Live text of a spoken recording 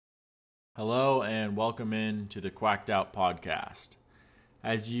Hello and welcome in to the Quacked Out podcast.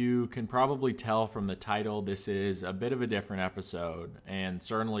 As you can probably tell from the title, this is a bit of a different episode and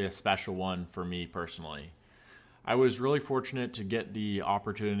certainly a special one for me personally. I was really fortunate to get the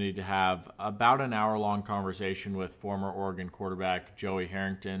opportunity to have about an hour-long conversation with former Oregon quarterback Joey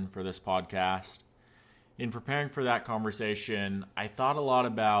Harrington for this podcast. In preparing for that conversation, I thought a lot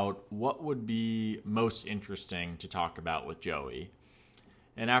about what would be most interesting to talk about with Joey.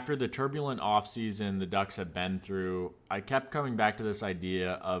 And after the turbulent offseason the Ducks have been through, I kept coming back to this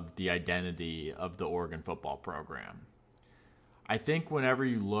idea of the identity of the Oregon football program. I think whenever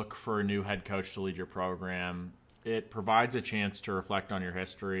you look for a new head coach to lead your program, it provides a chance to reflect on your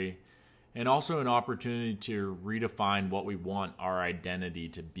history and also an opportunity to redefine what we want our identity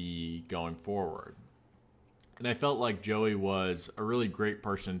to be going forward. And I felt like Joey was a really great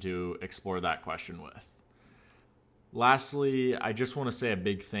person to explore that question with. Lastly, I just want to say a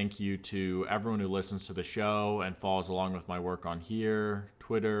big thank you to everyone who listens to the show and follows along with my work on here,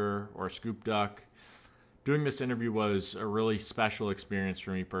 Twitter, or Scoop Duck. Doing this interview was a really special experience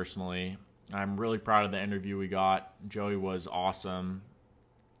for me personally. I'm really proud of the interview we got. Joey was awesome.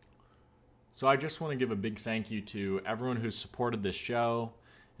 So I just want to give a big thank you to everyone who's supported this show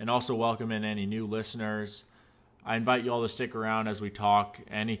and also welcome in any new listeners. I invite you all to stick around as we talk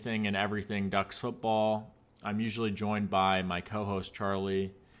anything and everything Ducks football. I'm usually joined by my co-host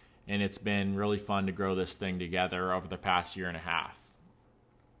Charlie, and it's been really fun to grow this thing together over the past year and a half.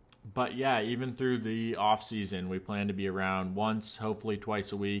 But yeah, even through the off season, we plan to be around once, hopefully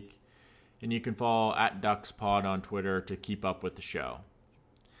twice a week, and you can follow @DucksPod on Twitter to keep up with the show.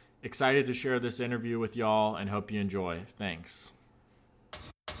 Excited to share this interview with y'all and hope you enjoy. Thanks.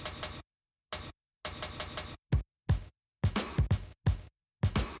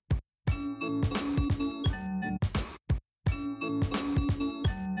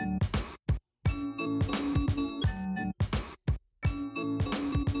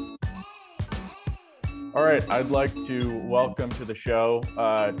 All right, I'd like to welcome to the show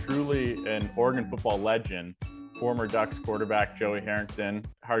truly an Oregon football legend, former Ducks quarterback Joey Harrington.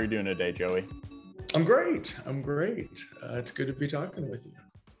 How are you doing today, Joey? I'm great. It's good to be talking with you.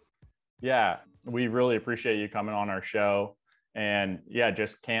 Yeah, we really appreciate you coming on our show. And yeah,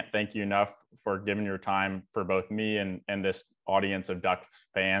 just can't thank you enough for giving your time for both me and this audience of Ducks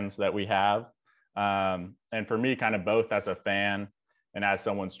fans that we have. And for me, kind of both as a fan and as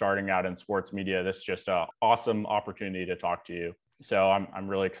someone starting out in sports media, this is just an awesome opportunity to talk to you. So I'm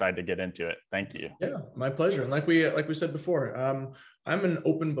really excited to get into it. Thank you. Yeah, my pleasure. And like we said before, I'm an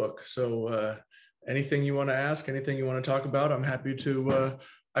open book. So anything you want to ask, anything you want to talk about, I'm happy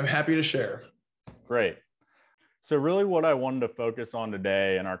to share. Great. So really what I wanted to focus on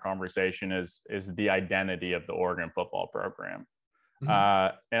today in our conversation is the identity of the Oregon football program.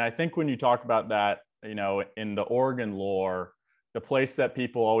 Mm-hmm. And I think when you talk about that, you know, in the Oregon lore, the place that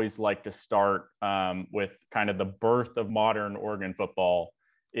people always like to start with kind of the birth of modern Oregon football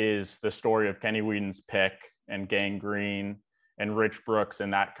is the story of Kenny Wheaton's pick and Gang Green and Rich Brooks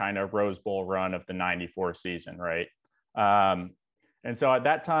and that kind of Rose Bowl run of the 94 season, right? And so at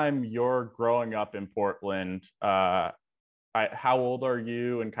that time, you're growing up in Portland. How old are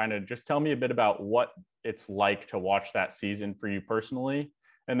you? And kind of just tell me a bit about what it's like to watch that season for you personally.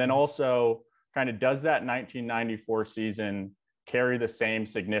 And then also kind of does that 1994 season carry the same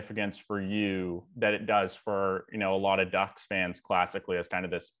significance for you that it does for, you know, a lot of Ducks fans classically as kind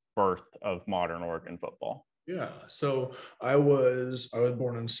of this birth of modern Oregon football? Yeah. So I was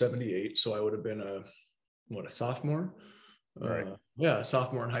born in 78. So I would have been a sophomore. Right. A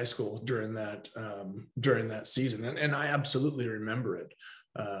sophomore in high school during that season. And I absolutely remember it.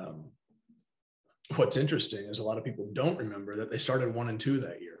 What's interesting is a lot of people don't remember that they started 1-2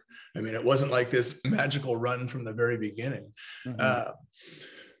 that year. I mean, it wasn't like this magical run from the very beginning. Mm-hmm.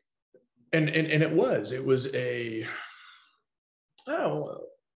 And it was a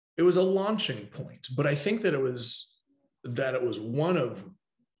launching point, but I think that it was one of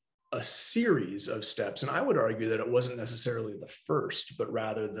a series of steps. And I would argue that it wasn't necessarily the first, but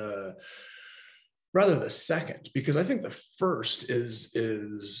rather the second, because I think the first is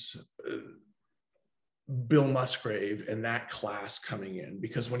Bill Musgrave and that class coming in,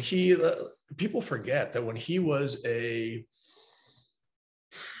 because when people forget that when he was and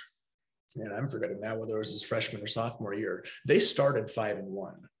I'm forgetting now whether it was his freshman or sophomore year, they started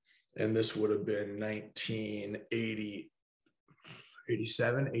 5-1, and this would have been 1980,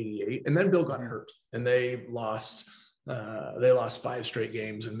 87, 88. And then Bill got hurt and they lost 5 straight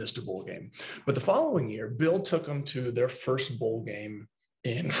games and missed a bowl game. But the following year, Bill took them to their first bowl game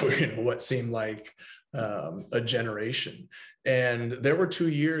in what seemed like a generation. And there were 2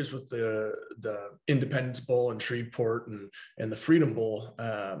 years with the Independence Bowl in Shreveport and the Freedom Bowl,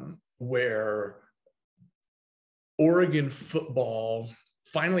 where Oregon football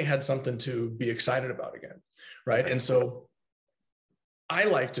finally had something to be excited about again, right? And so I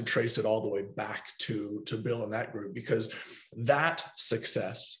like to trace it all the way back to Bill and that group, because that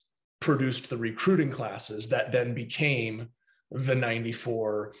success produced the recruiting classes that then became the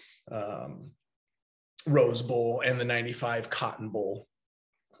 94 Rose Bowl and the 95 Cotton Bowl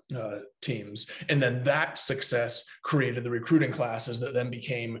teams. And then that success created the recruiting classes that then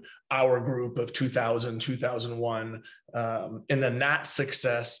became our group of 2000, 2001. And then that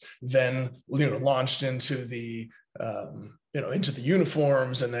success then, launched into the, into the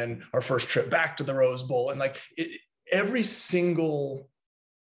uniforms, and then our first trip back to the Rose Bowl. And every single,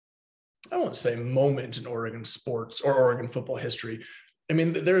 I won't say moment in Oregon sports or Oregon football history, I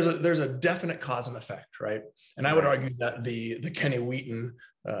mean, there's a definite cause and effect, right? And I would argue that the Kenny Wheaton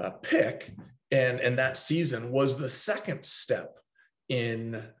pick and that season was the second step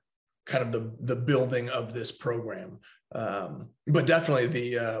in kind of the building of this program, but definitely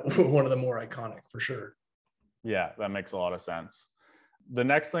the one of the more iconic for sure. Yeah, that makes a lot of sense. The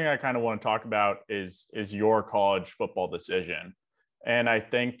next thing I kind of want to talk about is your college football decision, and I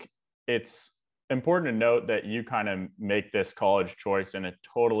think it's important to note that you kind of make this college choice in a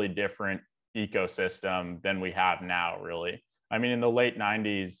totally different ecosystem than we have now, really. I mean, in the late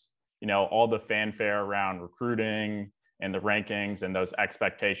 90s, all the fanfare around recruiting and the rankings and those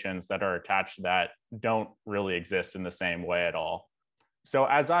expectations that are attached to that don't really exist in the same way at all. So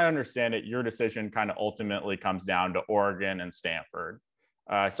as I understand it, your decision kind of ultimately comes down to Oregon and Stanford.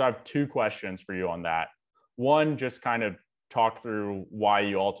 So I have two questions for you on that. One, just kind of talk through why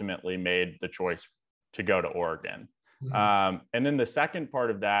you ultimately made the choice to go to Oregon. Mm-hmm. And then the second part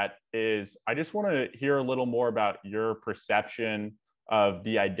of that is I just want to hear a little more about your perception of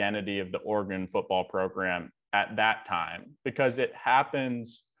the identity of the Oregon football program at that time, because it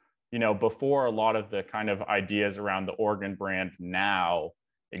happens, before a lot of the kind of ideas around the Oregon brand now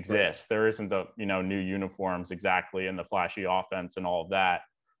exist. Right. There isn't the, new uniforms exactly and the flashy offense and all of that.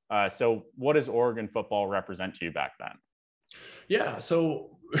 So what does Oregon football represent to you back then? Yeah.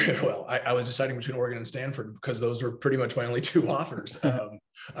 So, well, I was deciding between Oregon and Stanford because those were pretty much my only two offers.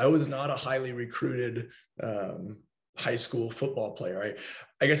 I was not a highly recruited high school football player.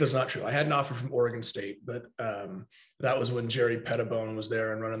 I guess that's not true. I had an offer from Oregon State, but that was when Jerry Pettibone was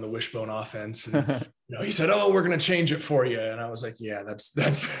there and running the wishbone offense. And, he said, "Oh, we're going to change it for you." And I was like, "Yeah, that's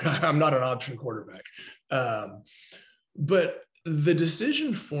I'm not an option quarterback." But the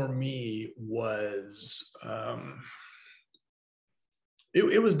decision for me was,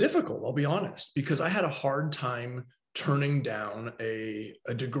 it was difficult, I'll be honest, because I had a hard time turning down a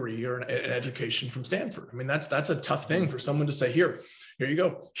degree or an education from Stanford. I mean, that's a tough thing for someone to say, here you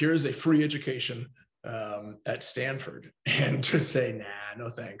go. Here's a free education at Stanford. And to say, nah, no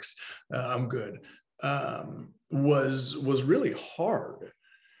thanks, I'm good, was really hard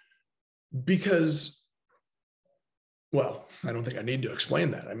because, well, I don't think I need to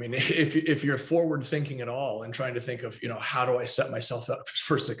explain that. I mean, if you're forward thinking at all and trying to think of, how do I set myself up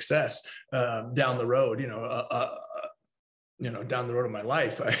for success down the road, down the road of my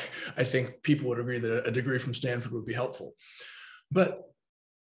life, I think people would agree that a degree from Stanford would be helpful. But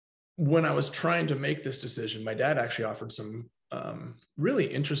when I was trying to make this decision, my dad actually offered some really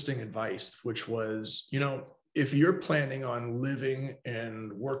interesting advice, which was, if you're planning on living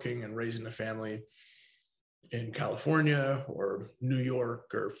and working and raising a family in California or New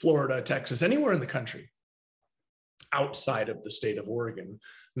York or Florida, Texas, anywhere in the country outside of the state of Oregon,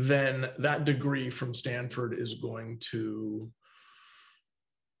 then that degree from Stanford is going to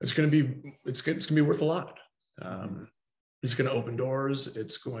be worth a lot. It's going to open doors.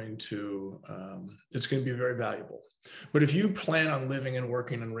 It's going to be very valuable. But if you plan on living and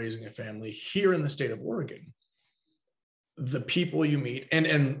working and raising a family here in the state of Oregon, the people you meet, and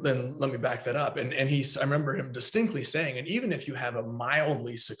then let me back that up. And I remember him distinctly saying, and even if you have a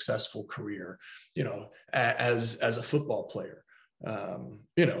mildly successful career, as a football player,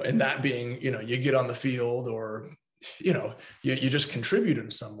 and that being, you get on the field or, you just contribute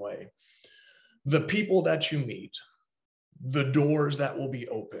in some way, the people that you meet, the doors that will be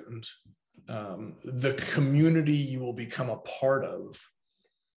opened, the community you will become a part of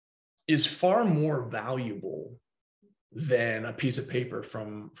is far more valuable than a piece of paper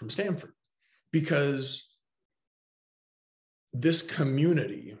from Stanford, because this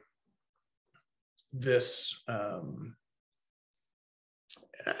community, this,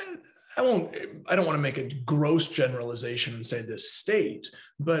 I don't want to make a gross generalization and say this state,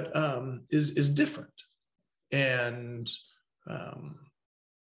 but is different. And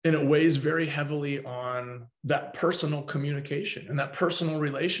it weighs very heavily on that personal communication and that personal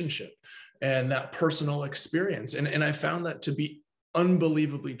relationship and that personal experience. And I found that to be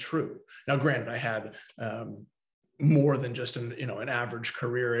unbelievably true. Now, granted, I had more than just an average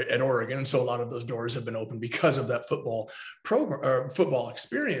career at Oregon, and so a lot of those doors have been open because of that football program or football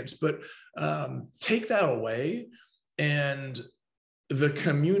experience. But take that away, and the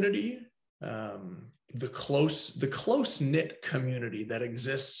community, the close-knit community that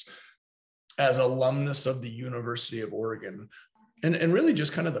exists as alumnus of the University of Oregon, and really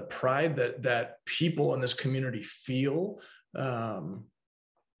just kind of the pride that people in this community feel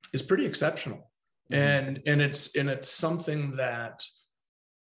is pretty exceptional. And it's something that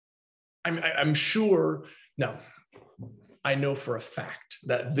I'm sure now. I know for a fact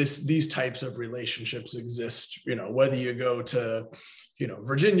that these types of relationships exist, whether you go to,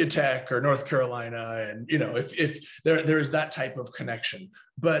 Virginia Tech or North Carolina, and, if there is that type of connection,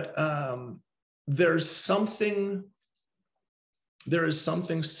 but there is something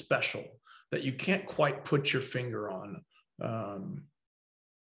special that you can't quite put your finger on.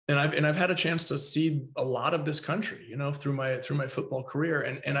 And I've had a chance to see a lot of this country, through my football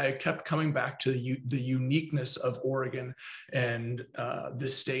career, and I kept coming back to the uniqueness of Oregon and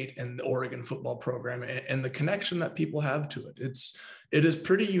this state and the Oregon football program and the connection that people have to it. It is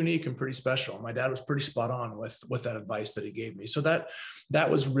pretty unique and pretty special. My dad was pretty spot on with that advice that he gave me, so that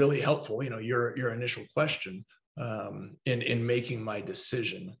was really helpful. Your initial question in making my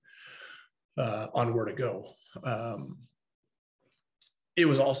decision on where to go. It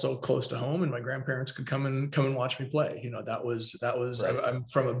was also close to home, and my grandparents could come and watch me play. That was Right. I'm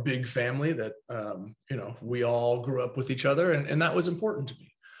from a big family that we all grew up with each other, and that was important to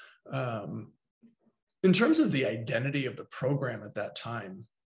me. In terms of the identity of the program at that time,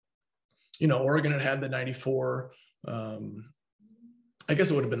 Oregon had the 94, I guess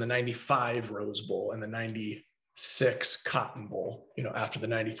it would have been the 95 Rose Bowl and the 96 Cotton Bowl, after the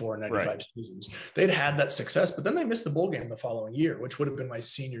 94 and 95 Right. seasons. They'd had that success, but then they missed the bowl game the following year, which would have been my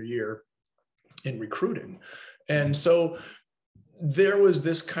senior year in recruiting. And so there was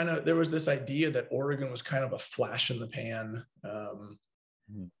this idea that Oregon was kind of a flash in the pan,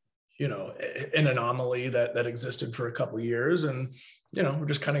 an anomaly that existed for a couple of years. And, we're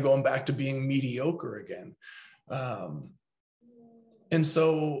just kind of going back to being mediocre again. And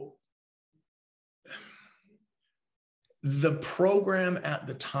so the program at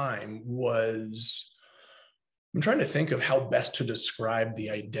the time was, I'm trying to think of how best to describe the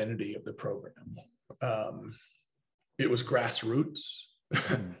identity of the program. It was grassroots.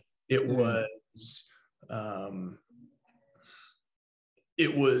 It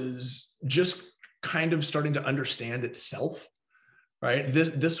was just kind of starting to understand itself, right?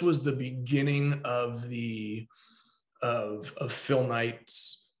 This was the beginning of Phil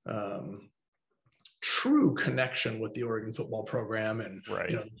Knight's true connection with the Oregon football program, and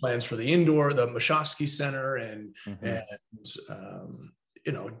Right. Plans for the Moshofsky Center, and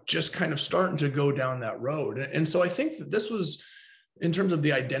just kind of starting to go down that road. And so I think that this was, in terms of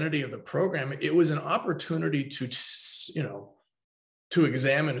the identity of the program, it was an opportunity to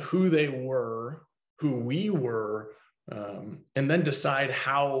examine who they were, who we were, and then decide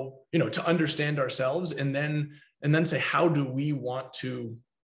how, to understand ourselves, and then say, how do we want to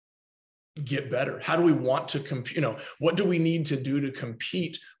get better? How do we want to compete? What do we need to do to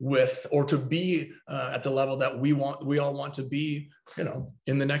compete with, or to be at the level that we all want to be,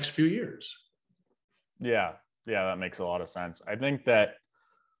 in the next few years? Yeah, that makes a lot of sense. I think that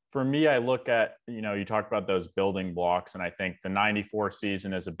for me, I look at, you talk about those building blocks, and I think the 94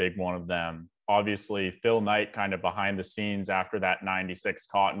 season is a big one of them. Obviously, Phil Knight kind of behind the scenes after that 96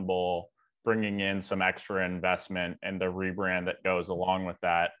 Cotton Bowl, bringing in some extra investment and the rebrand that goes along with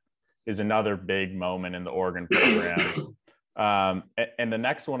that, is another big moment in the Oregon program. And the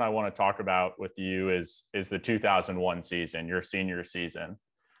next one I want to talk about with you is the 2001 season, your senior season,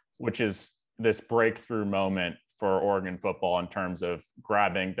 which is this breakthrough moment for Oregon football in terms of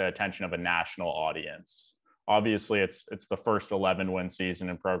grabbing the attention of a national audience. Obviously, it's the first 11-win season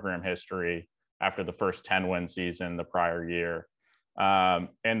in program history after the first 10-win season the prior year.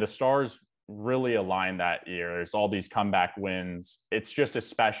 And the Stars really aligned that year. There's all these comeback wins. It's just a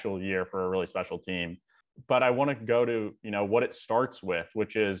special year for a really special team. But I want to go to, what it starts with,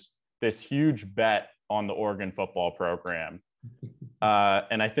 which is this huge bet on the Oregon football program.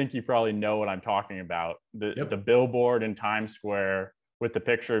 And I think you probably know what I'm talking about. The billboard in Times Square with the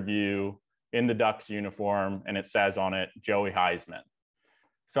picture of you in the Ducks uniform, and it says on it, Joey Heisman.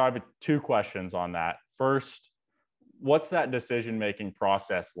 So I have two questions on that. First, what's that decision-making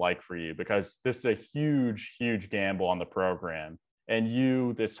process like for you? Because this is a huge, huge gamble on the program. And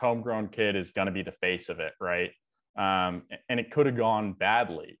you, this homegrown kid, is going to be the face of it, right? And it could have gone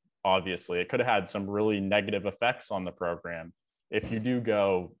badly, obviously. It could have had some really negative effects on the program if you do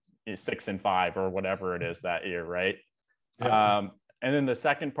go 6-5 or whatever it is that year, right? Yeah. And then the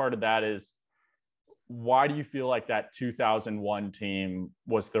second part of that is, why do you feel like that 2001 team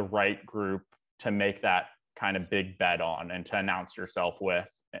was the right group to make that kind of big bet on and to announce yourself with?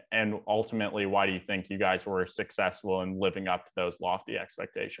 And ultimately, why do you think you guys were successful in living up to those lofty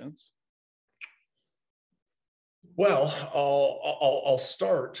expectations? Well, I'll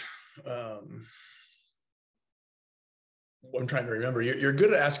start. I'm trying to remember. You're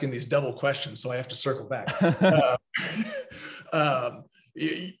good at asking these double questions, so I have to circle back.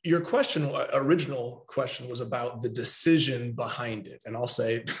 Your original question was about the decision behind it. And I'll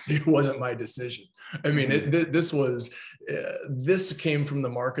say it wasn't my decision. I mean, this came from the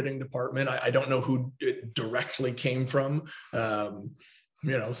marketing department. I don't know who it directly came from,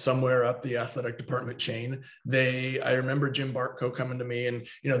 somewhere up the athletic department chain. I remember Jim Bartko coming to me, and,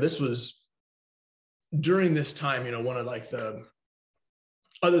 this was during this time, one of like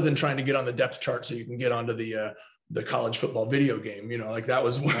other than trying to get on the depth chart so you can get onto the college football video game, like that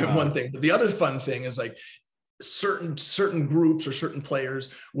was one thing. But the other fun thing is like certain groups or certain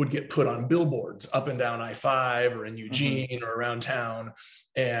players would get put on billboards up and down I-5 or in Eugene or around town.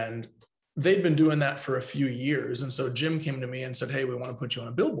 And they'd been doing that for a few years. And so Jim came to me and said, hey, we want to put you on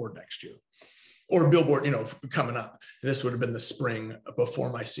a billboard next year, or a billboard, coming up. This would have been the spring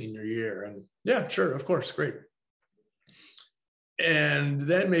before my senior year. And yeah, sure. Of course. Great. And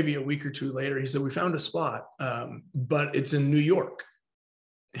then maybe a week or two later, he said, we found a spot, but it's in New York.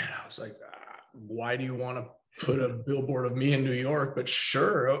 And I was like, why do you want to put a billboard of me in New York? But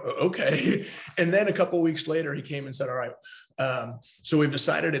sure. Okay. And then a couple of weeks later, he came and said, all right, so we've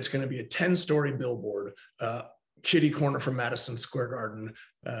decided it's going to be a 10-story billboard, kitty corner from Madison Square Garden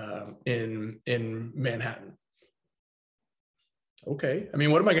in Manhattan. Okay. I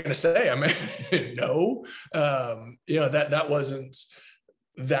mean, what am I going to say? I mean, no, that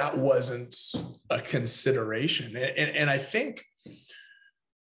wasn't a consideration. And I think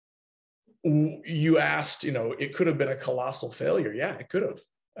you asked, it could have been a colossal failure. Yeah, it could have.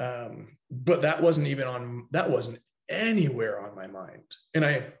 But that wasn't anywhere on my mind. And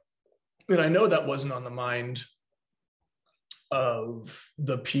I know that wasn't on the mind of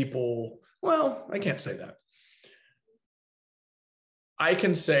the people. Well, I can't say that. I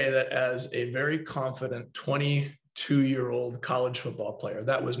can say that as a very confident 22-year-old college football player,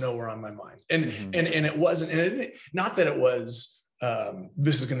 that was nowhere on my mind. And it wasn't, not that it was,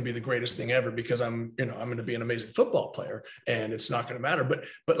 this is going to be the greatest thing ever because I'm going to be an amazing football player and it's not going to matter.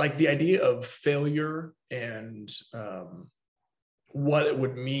 But like the idea of failure and what it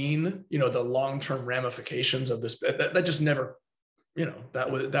would mean, the long-term ramifications of this, that just never,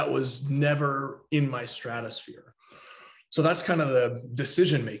 that was never in my stratosphere. So that's kind of the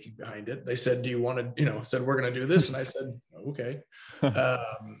decision making behind it. They said, do you want to, said, we're going to do this. And I said, okay.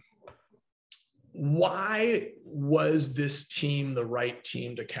 Why was this team the right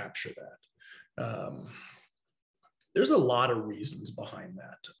team to capture that? There's a lot of reasons behind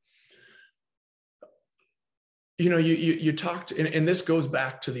that. You talked, and this goes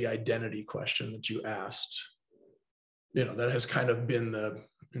back to the identity question that you asked, that has kind of been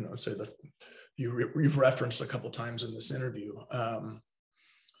you've referenced a couple of times in this interview.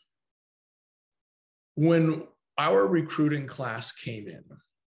 When our recruiting class came in,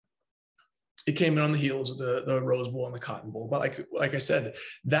 it came in on the heels of the Rose Bowl and the Cotton Bowl. But like I said,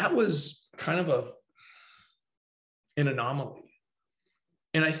 that was kind of an anomaly.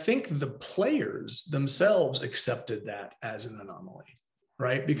 And I think the players themselves accepted that as an anomaly,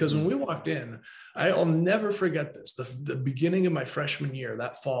 right? Because when we walked in, I'll never forget this. The beginning of my freshman year,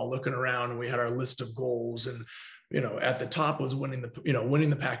 that fall, looking around, and we had our list of goals, and at the top was winning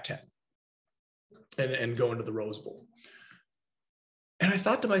the Pac-10 and going to the Rose Bowl. And I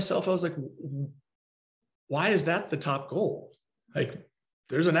thought to myself, I was like, why is that the top goal? Like,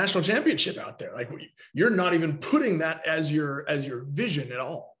 there's a national championship out there. Like, you're not even putting that as your vision at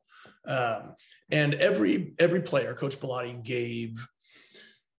all. And every player, Coach Pilati gave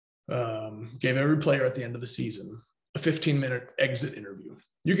every player at the end of the season a 15-minute exit interview.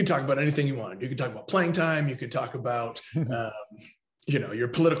 You could talk about anything you wanted. You could talk about playing time. You could talk about, your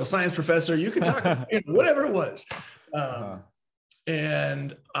political science professor. You could talk about whatever it was.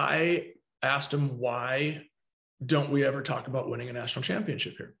 And I asked him, why don't we ever talk about winning a national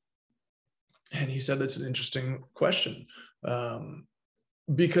championship here? And he said, that's an interesting question.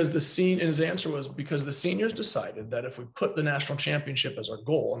 because and his answer was because the seniors decided that if we put the national championship as our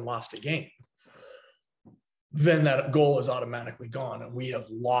goal and lost a game, then that goal is automatically gone and we have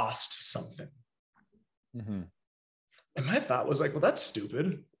lost something. Mm-hmm. And my thought was like, well, that's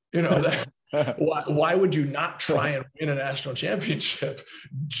stupid. You know, why would you not try and win a national championship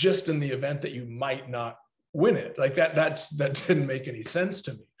just in the event that you might not win it? Like that didn't make any sense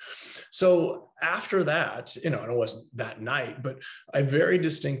to me. So after that, you know, and it wasn't that night, but I very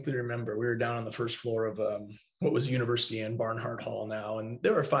distinctly remember we were down on the first floor of what was University Inn, Barnhart Hall now. And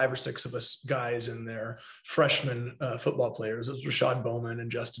there were 5 or 6 of us guys in there, freshman football players. It was Rashad Bowman and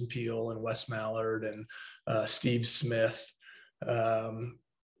Justin Peel and Wes Mallard and Steve Smith,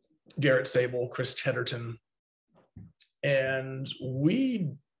 Garrett Sable, Chris Tedderton. And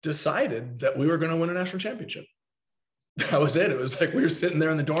we decided that we were going to win a national championship. That was it. It was like we were sitting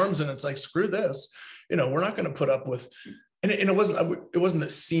there in the dorms and it's like, screw this. You know, we're not going to put up with, and it wasn't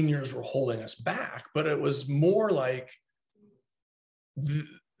that seniors were holding us back, but it was more like we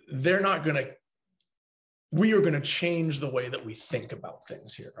are going to change the way that we think about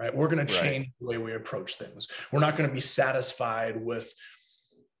things here, right? We're going to change the way we approach things. We're not going to be satisfied with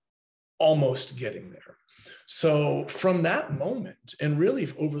almost getting there. So from that moment, and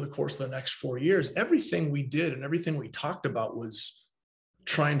really over the course of the next 4 years, everything we did and everything we talked about was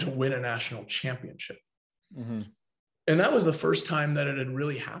trying to win a national championship. Mm-hmm. And that was the first time that it had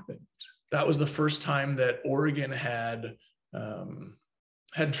really happened. That was the first time that Oregon had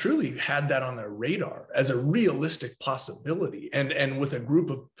truly had that on their radar as a realistic possibility, and with a group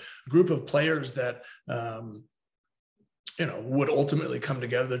of players that you know, would ultimately come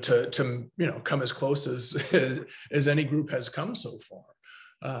together to you know, come as close as any group has come so far.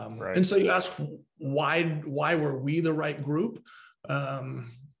 And so you ask, why were we the right group? I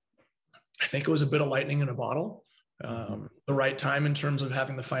think it was a bit of lightning in a bottle. The right time in terms of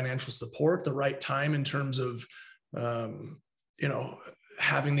having the financial support, the right time in terms of you know,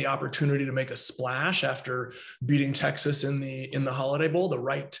 having the opportunity to make a splash after beating Texas in the Holiday Bowl, the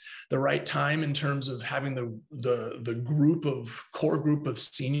right time in terms of having the core group of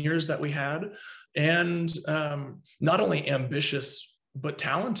seniors that we had, and not only ambitious but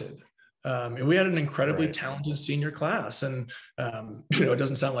talented. And we had an incredibly talented senior class, and you know, it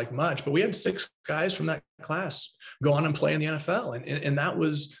doesn't sound like much, but we had 6 guys from that class go on and play in the NFL, and that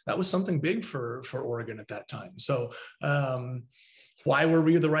was something big for Oregon at that time. So why were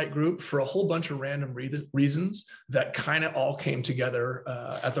we the right group? For a whole bunch of random reasons that kind of all came together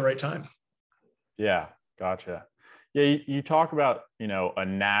at the right time. Yeah, gotcha. Yeah, you talk about, you know, a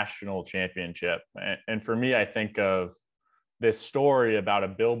national championship, and for me, I think of this story about a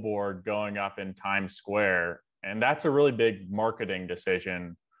billboard going up in Times Square, and that's a really big marketing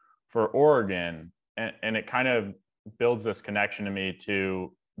decision for Oregon, and it kind of builds this connection to me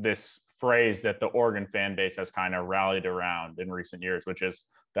to this phrase that the Oregon fan base has kind of rallied around in recent years, which is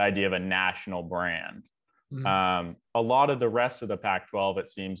the idea of a national brand. Mm-hmm. A lot of the rest of the Pac-12, it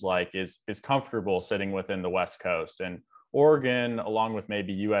seems like, is comfortable sitting within the West Coast, and Oregon, along with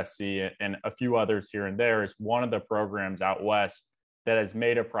maybe USC and a few others here and there, is one of the programs out West that has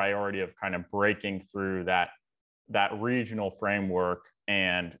made a priority of kind of breaking through that regional framework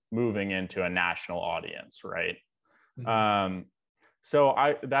and moving into a national audience, right? Mm-hmm. So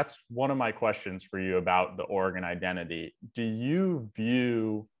that's one of my questions for you about the Oregon identity. Do you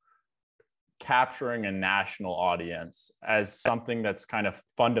view capturing a national audience as something that's kind of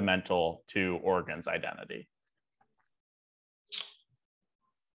fundamental to Oregon's identity?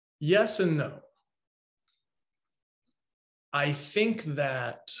 Yes and no. I think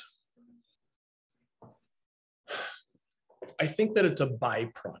that it's a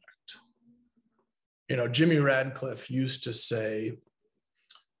byproduct. You know, Jimmy Radcliffe used to say,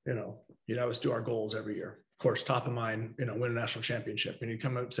 you know, you'd have us do our goals every year. Of course, top of mind, you know, win a national championship. And you'd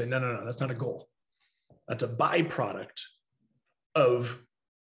come up and say, no, that's not a goal. That's a byproduct of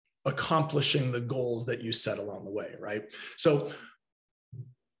accomplishing the goals that you set along the way, right? So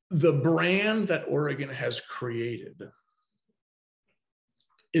the brand that Oregon has created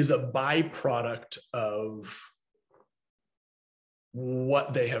is a byproduct of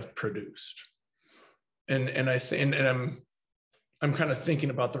what they have produced. And I'm kind of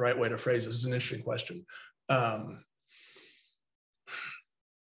thinking about the right way to phrase this. This is an interesting question.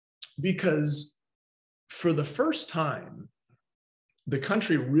 Because for the first time, the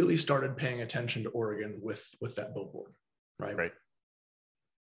country really started paying attention to Oregon with that billboard, right? Right.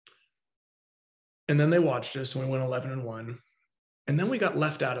 And then they watched us and we went 11-1. And then we got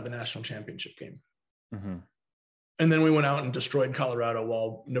left out of the national championship game. Mm-hmm. And then we went out and destroyed Colorado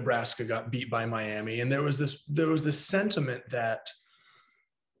while Nebraska got beat by Miami. And there was this sentiment that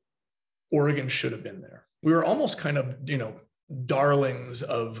Oregon should have been there. We were almost kind of, darlings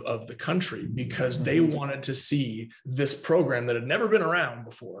of the country because they wanted to see this program that had never been around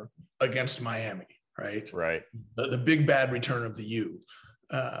before against Miami, right? Right. The big bad return of the U.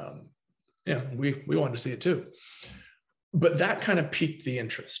 We wanted to see it too. But that kind of piqued the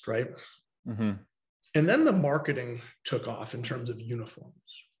interest, right? Mm-hmm. And then the marketing took off in terms of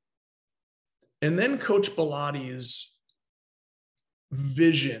uniforms. And then Coach Bellatti's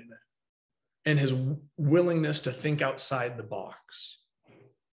vision and his willingness to think outside the box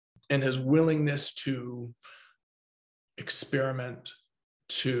and his willingness to experiment,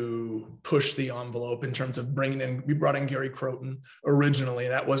 to push the envelope in terms of we brought in Gary Croton originally.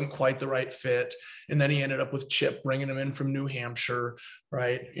 That wasn't quite the right fit. And then he ended up with Chip, bringing him in from New Hampshire,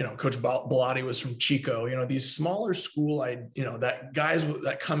 right? Coach Bellotti was from Chico, these smaller school, that guys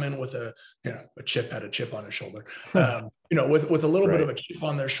that come in with a Chip had a chip on his shoulder, with a little bit of a chip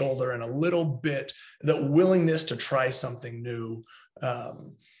on their shoulder and a little bit, the willingness to try something new.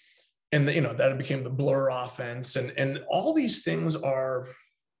 And that became the blur offense, and all these things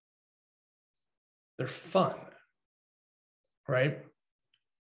they're fun, right?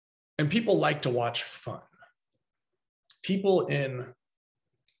 And people like to watch fun. People in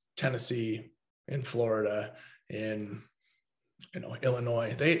Tennessee, in Florida, in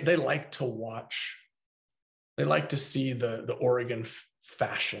Illinois, they like to watch. They like to see the Oregon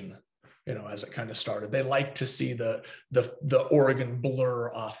fashion. As it kind of started, they like to see the Oregon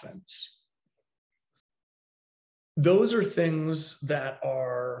blur offense. Those are things that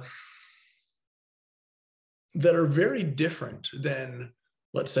are very different than,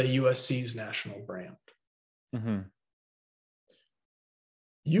 let's say, USC's national brand. Mm-hmm.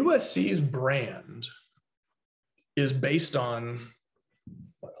 USC's brand is based on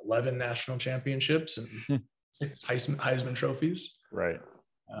 11 national championships and 6 Heisman trophies. Right.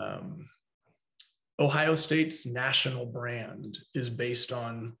 Ohio State's national brand is based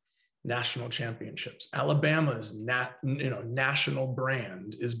on national championships. Alabama's national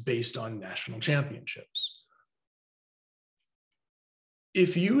brand is based on national championships.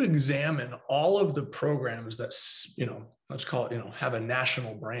 If you examine all of the programs that, let's call it, have a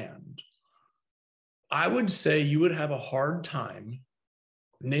national brand, I would say you would have a hard time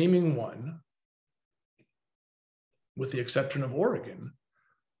naming one, with the exception of Oregon,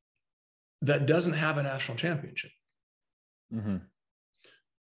 that doesn't have a national championship. Mm-hmm.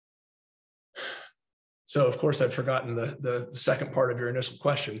 So, of course, I've forgotten the second part of your initial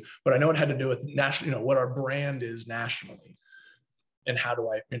question, but I know it had to do with national, what our brand is nationally, and how do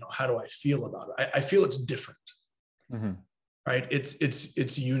I feel about it? I feel it's different, mm-hmm. right?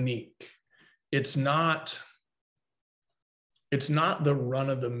 It's unique. It's not the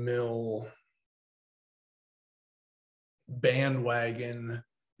run-of-the-mill bandwagon.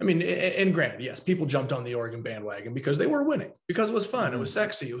 I mean, and granted, yes, people jumped on the Oregon bandwagon because they were winning, because it was fun, it was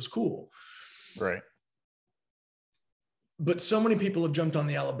sexy, it was cool. Right. But so many people have jumped on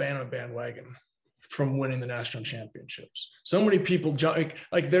the Alabama bandwagon from winning the national championships. So many people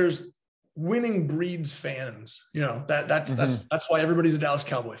like there's winning breeds fans. That's why everybody's a Dallas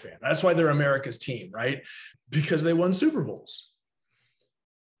Cowboy fan. That's why they're America's team, right? Because they won Super Bowls.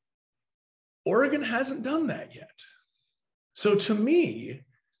 Oregon hasn't done that yet. So to me,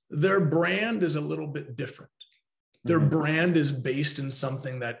 their brand is a little bit different. Their brand is based in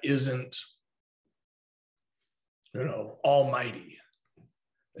something that isn't, almighty.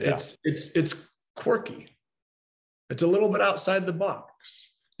 Yeah. It's quirky. It's a little bit outside the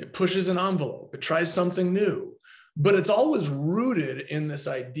box. It pushes an envelope. It tries something new, but it's always rooted in this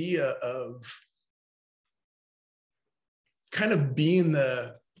idea of kind of being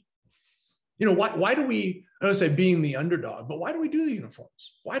why do we, I don't say being the underdog, but why do we do the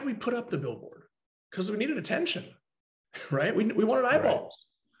uniforms? Why do we put up the billboard? Because we needed attention, right? We wanted eyeballs. Right.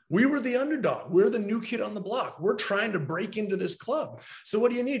 We were the underdog. We're the new kid on the block. We're trying to break into this club. So what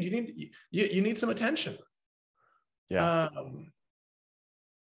do you need? You need some attention. Yeah.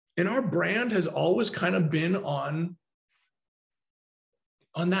 And our brand has always kind of been on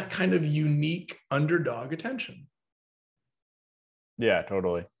that kind of unique underdog attention. Yeah,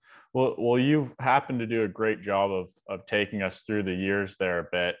 totally. Well, you happen to do a great job of taking us through the years there a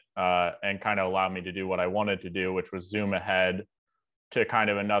bit, and kind of allowed me to do what I wanted to do, which was zoom ahead to kind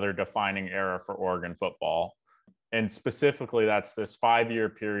of another defining era for Oregon football. And specifically, that's this 5-year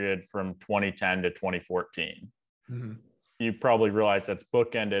period from 2010 to 2014. Mm-hmm. You probably realize that's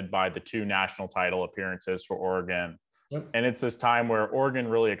bookended by the 2 national title appearances for Oregon. Yep. And it's this time where Oregon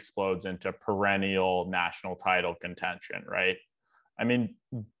really explodes into perennial national title contention, right? I mean,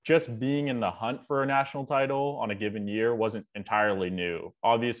 just being in the hunt for a national title on a given year wasn't entirely new.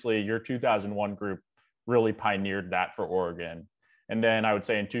 Obviously, your 2001 group really pioneered that for Oregon. And then I would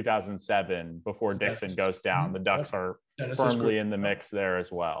say in 2007, before Dixon goes down, the Ducks are firmly in the mix there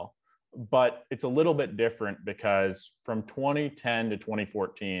as well. But it's a little bit different because from 2010 to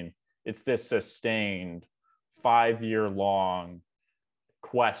 2014, it's this sustained 5-year long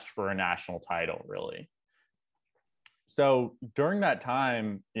quest for a national title, really. So during that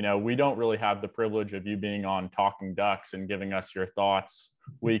time, we don't really have the privilege of you being on Talking Ducks and giving us your thoughts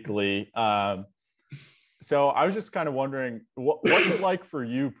weekly. So I was just kind of wondering, what's it like for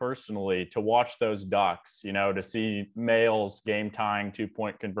you personally to watch those Ducks, to see Mayle's game-tying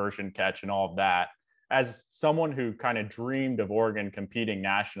 2-point conversion catch and all of that, as someone who kind of dreamed of Oregon competing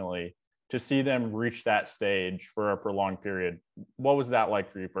nationally, to see them reach that stage for a prolonged period. What was that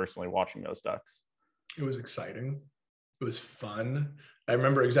like for you personally watching those Ducks? It was exciting. It was fun. I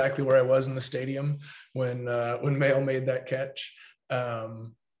remember exactly where I was in the stadium when Mayle made that catch.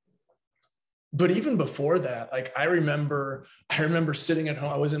 But even before that, like I remember sitting at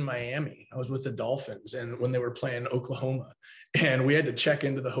home. I was in Miami. I was with the Dolphins, and when they were playing Oklahoma, and we had to check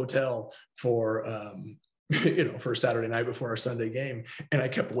into the hotel for for Saturday night before our Sunday game. And I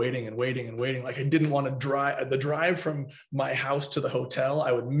kept waiting and waiting and waiting. Like I didn't want to drive from my house to the hotel.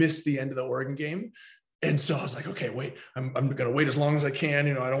 I would miss the end of the Oregon game. And so I was like, okay, wait, I'm going to wait as long as I can.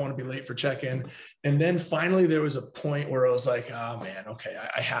 I don't want to be late for check-in. And then finally there was a point where I was like, oh man, okay,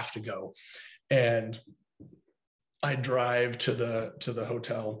 I have to go. And I drive to the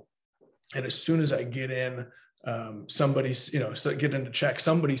hotel. And as soon as I get in, somebody's, get in to check,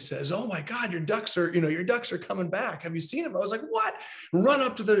 somebody says, oh my God, your Ducks are coming back. Have you seen them? I was like, what? Run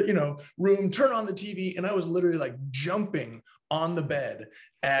up to the, room, turn on the TV. And I was literally like jumping on the bed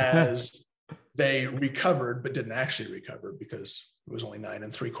as they recovered, but didn't actually recover because it was only 9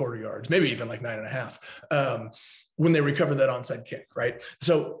 3/4 yards, maybe even like 9.5, when they recovered that onside kick. Right.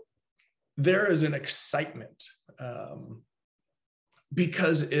 So there is an excitement,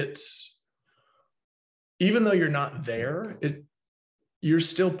 because it's, even though you're not there, you're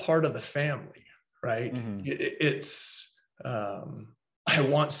still part of the family, right? Mm-hmm. I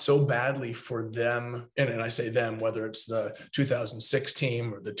want so badly for them, and I say them, whether it's the 2006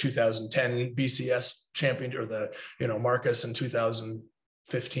 team or the 2010 BCS champion or the, Marcus in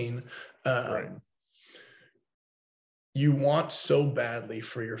 2015. Right. You want so badly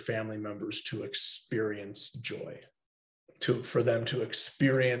for your family members to experience joy, for them to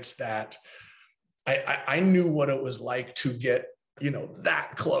experience that. I knew what it was like to get,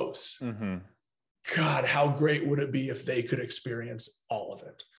 that close. Mm-hmm. God, how great would it be if they could experience all of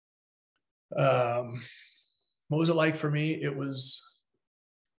it? What was it like for me? It was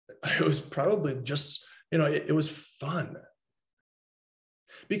probably just, it was fun.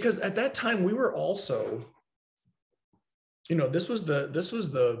 Because at that time we were also, this was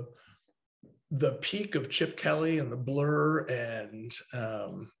the peak of Chip Kelly and the blur and,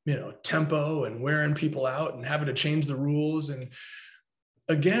 tempo and wearing people out and having to change the rules. And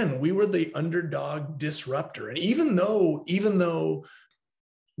again, we were the underdog disruptor. And even though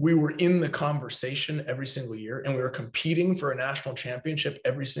we were in the conversation every single year and we were competing for a national championship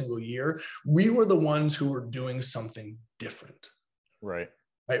every single year, we were the ones who were doing something different. Right.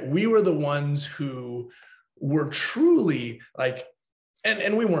 We were the ones who were truly like,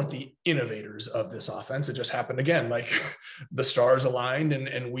 and we weren't the innovators of this offense. It just happened again, like the stars aligned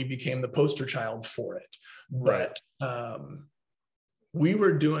and we became the poster child for it. Right. But we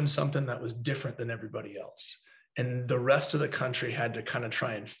were doing something that was different than everybody else. And the rest of the country had to kind of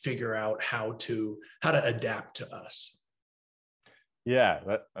try and figure out how to adapt to us. Yeah,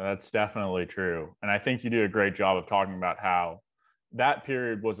 that's definitely true. And I think you do a great job of talking about how that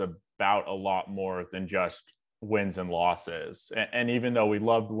period was about a lot more than just wins and losses. And even though we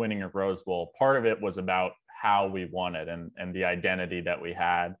loved winning a Rose Bowl, part of it was about how we won it and the identity that we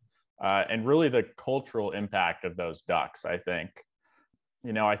had, and really the cultural impact of those Ducks, I think.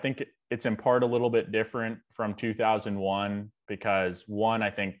 I think it's in part a little bit different from 2001 because, one, I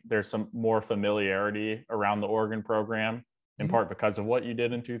think there's some more familiarity around the Oregon program, in part because of what you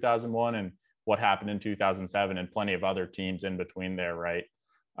did in 2001 and what happened in 2007 and plenty of other teams in between there, right?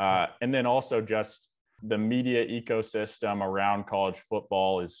 And then also just the media ecosystem around college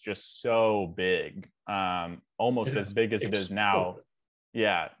football is just so big, almost as big as it is now.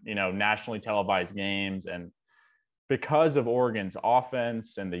 Yeah, nationally televised games. And because of Oregon's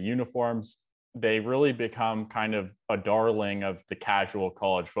offense and the uniforms, they really become kind of a darling of the casual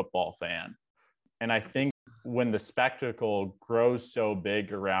college football fan. And I think when the spectacle grows so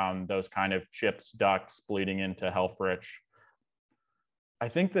big around those kind of Chips, Ducks bleeding into Helfrich, I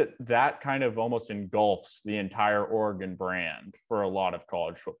think that kind of almost engulfs the entire Oregon brand for a lot of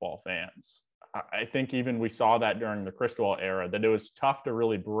college football fans. I think even we saw that during the Cristobal era, that it was tough to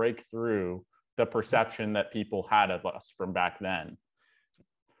really break through the perception that people had of us from back then.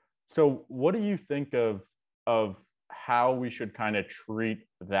 So what do you think of how we should kind of treat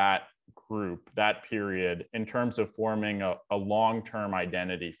that group, that period, in terms of forming a long-term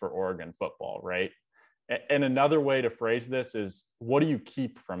identity for Oregon football, right? And another way to phrase this is, what do you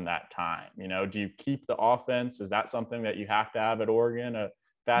keep from that time? You know, do you keep the offense? Is that something that you have to have at Oregon, a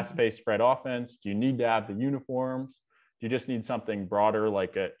fast-paced spread offense? Do you need to have the uniforms? Do you just need something broader,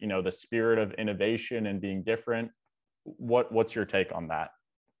 like the spirit of innovation and being different? What's your take on that?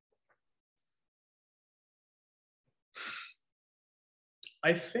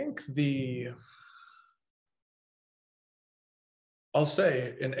 I think I'll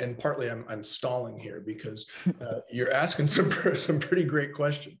say, and partly I'm stalling here because you're asking some pretty great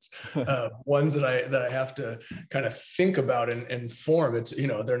questions, ones that I have to kind of think about and form. It's,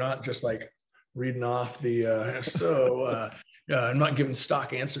 they're not just like reading off the, I'm not giving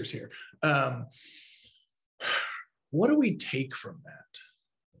stock answers here. What do we take from that?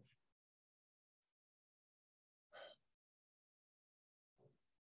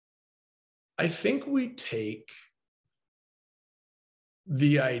 I think we take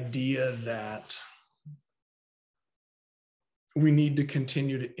the idea that we need to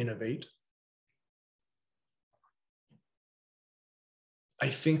continue to innovate. I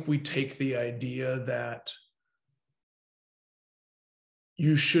think we take the idea that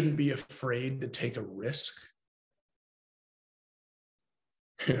you shouldn't be afraid to take a risk,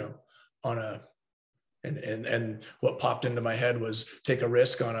 and what popped into my head was take a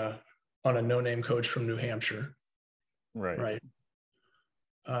risk on a no-name coach from New Hampshire. Right.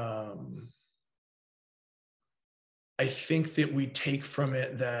 I think that we take from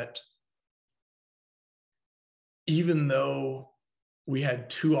it that even though we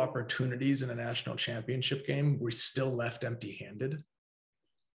had 2 opportunities in a national championship game, we still left empty-handed.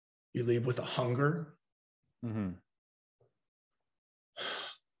 You leave with a hunger. Mm-hmm.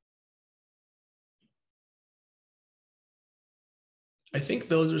 I think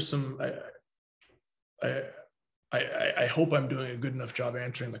those are some, I hope I'm doing a good enough job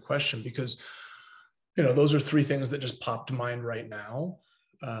answering the question, because, those are 3 things that just popped to mind right now.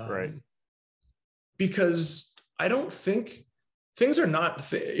 Right. Because I don't think things are not,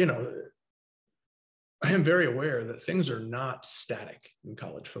 I am very aware that things are not static in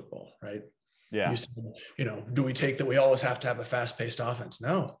college football, right? Yeah. You said, do we take that we always have to have a fast-paced offense?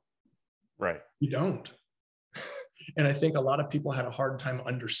 No. Right. You don't. And I think a lot of people had a hard time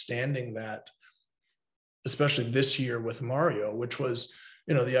understanding that, especially this year with Mario, which was,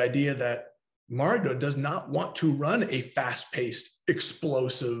 the idea that Mario does not want to run a fast-paced,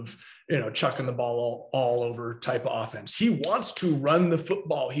 explosive, chucking the ball all over type of offense. He wants to run the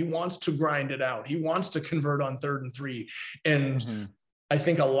football. He wants to grind it out. He wants to convert on 3rd and 3. And I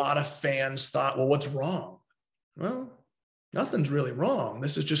think a lot of fans thought, well, what's wrong? Well, nothing's really wrong.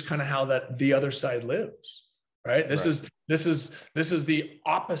 This is just kind of how the other side lives. Right. This is the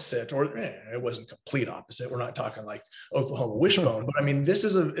opposite, or it wasn't complete opposite. We're not talking like Oklahoma wishbone, but I mean, this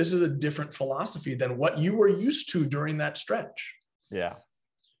is a different philosophy than what you were used to during that stretch. Yeah.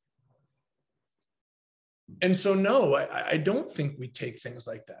 And so, no, I don't think we take things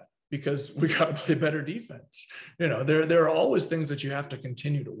like that, because we got to play better defense. There are always things that you have to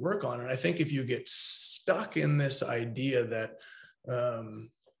continue to work on. And I think if you get stuck in this idea that,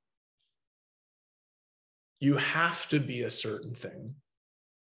 you have to be a certain thing,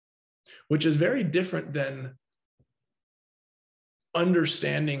 which is very different than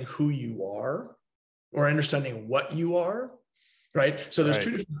understanding who you are or understanding what you are, right? So there's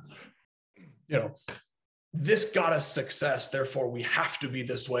 2 different, this got us success, therefore we have to be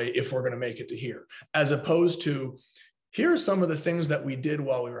this way if we're going to make it to here, as opposed to, here are some of the things that we did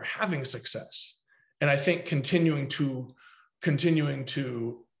while we were having success. And I think continuing to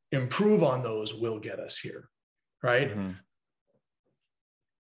improve on those will get us here, right? Mm-hmm.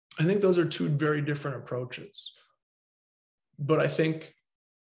 I think those are 2 very different approaches. But I think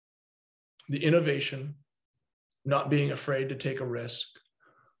the innovation, not being afraid to take a risk,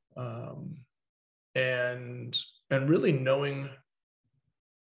 and really knowing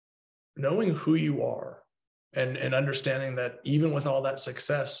who you are, and understanding that even with all that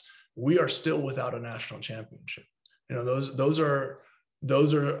success, we are still without a national championship.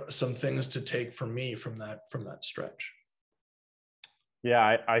 Those are some things to take from me from that stretch.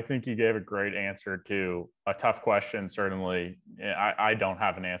 Yeah, I think you gave a great answer to a tough question. Certainly, I don't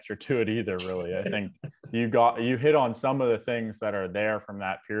have an answer to it either, really. I think you hit on some of the things that are there from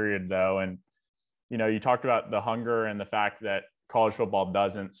that period, though. And, you talked about the hunger and the fact that college football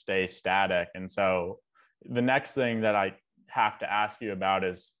doesn't stay static. And so the next thing that I have to ask you about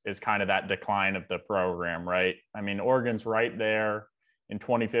is kind of that decline of the program, right? I mean, Oregon's right there in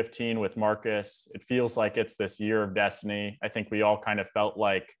 2015 with Marcus. It feels like it's this year of destiny. I think we all kind of felt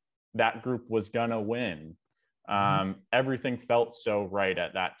like that group was gonna win. Everything felt so right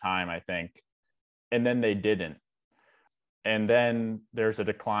at that time, I think, and then they didn't. And then there's a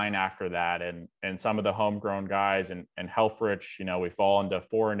decline after that, and some of the homegrown guys and Helfrich, we fall into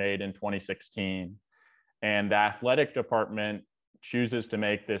 4-8 in 2016, and the athletic department chooses to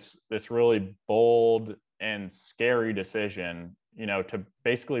make this really bold and scary decision, to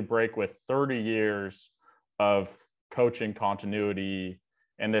basically break with 30 years of coaching continuity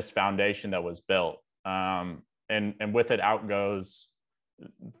and this foundation that was built. And with it out goes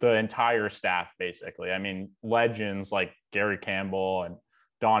the entire staff, basically. I mean, legends like Gary Campbell and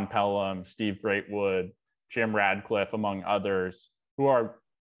Don Pelham, Steve Greatwood, Jim Radcliffe, among others, who are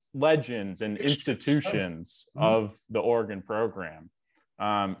legends and institutions of the Oregon program.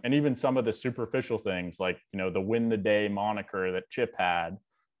 And even some of the superficial things like, the Win the Day moniker that Chip had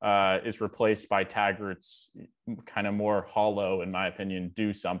is replaced by Taggart's kind of more hollow, in my opinion,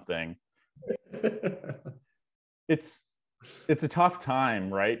 do something. It's a tough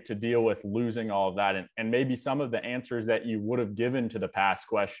time, right, to deal with losing all of that. And maybe some of the answers that you would have given to the past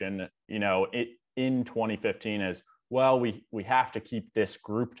question, in 2015 is, well, we have to keep this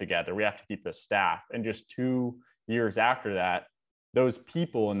group together. We have to keep the staff. And just 2 years after that, those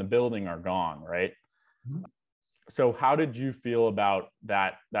people in the building are gone, right? Mm-hmm. So how did you feel about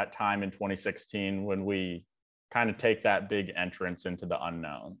that time in 2016 when we kind of take that big entrance into the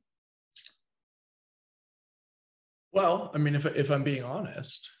unknown? Well, I mean, if I'm being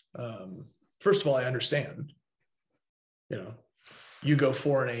honest, first of all, I understand, you go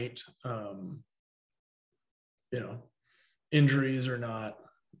 4-8, injuries or not,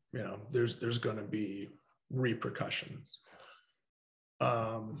 there's going to be repercussions.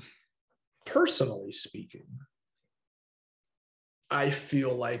 Personally speaking, I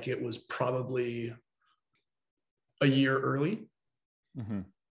feel like it was probably a year early. Mm-hmm.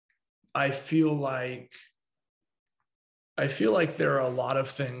 I feel like there are a lot of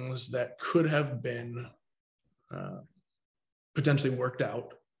things that could have been potentially worked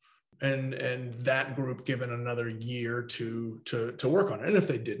out, and that group given another year to work on it. And if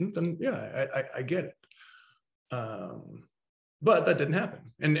they didn't, then I get it. But that didn't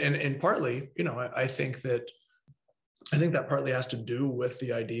happen, and partly, I think that partly has to do with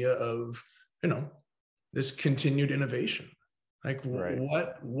the idea of this continued innovation. Like, right.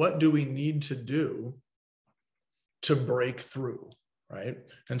 What do we need to do to break through, right?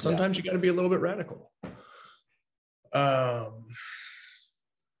 And sometimes you got to be a little bit radical. I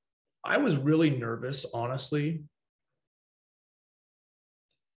was really nervous, honestly.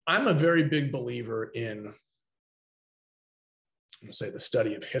 I'm a very big believer in, say, the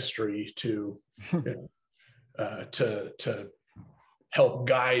study of history to help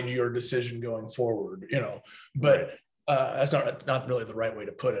guide your decision going forward, but that's not really the right way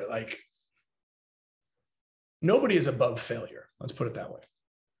to put it. Like, nobody is above failure. Let's put it that way,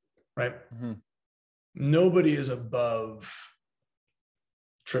 right? Mm-hmm. Nobody is above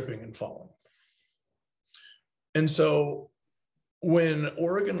tripping and falling. And so when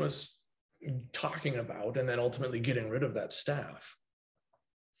Oregon was talking about and then ultimately getting rid of that staff,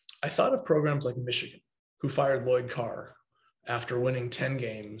 I thought of programs like Michigan, who fired Lloyd Carr after winning 10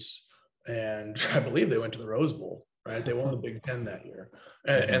 games. And I believe they went to the Rose Bowl, right? They won the Big Ten that year,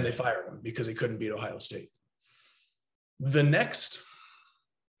 and they fired him because he couldn't beat Ohio State. The next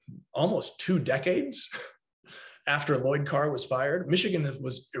almost 2 decades after Lloyd Carr was fired, Michigan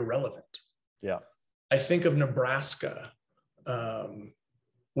was irrelevant. Yeah. I think of Nebraska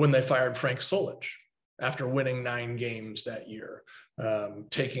when they fired Frank Solich after winning 9 games that year,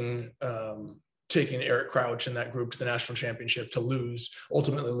 taking Eric Crouch and that group to the national championship to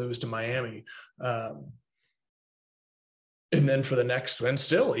ultimately lose to Miami. And then for the next one,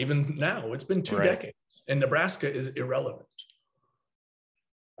 still, even now, it's been 2 decades, and Nebraska is irrelevant.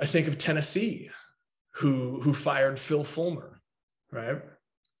 I think of Tennessee, who fired Phil Fulmer, right?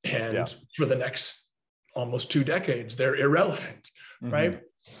 And for the next almost 2 decades, they're irrelevant, right?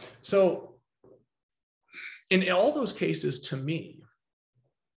 So in all those cases, to me,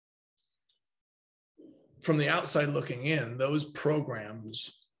 from the outside looking in, those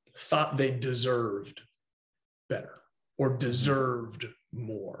programs thought they deserved better, or deserved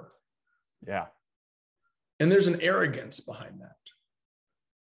more. Yeah. And there's an arrogance behind that,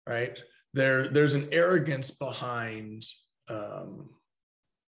 right? There's an arrogance behind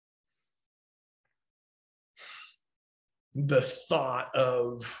the thought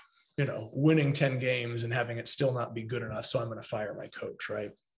of, winning 10 games and having it still not be good enough. So I'm going to fire my coach,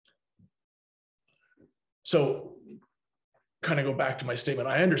 right? So kind of go back to my statement.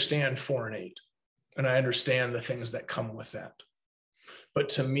 I understand 4-8, and I understand the things that come with that. But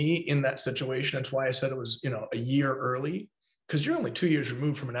to me, in that situation, that's why I said it was, a year early, because you're only 2 years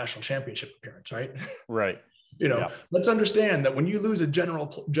removed from a national championship appearance, right? Right. Let's understand that when you lose a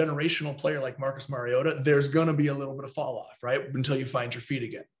generational player like Marcus Mariota, there's going to be a little bit of fall off, right? Until you find your feet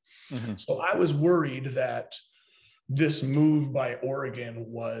again. Mm-hmm. So I was worried that this move by Oregon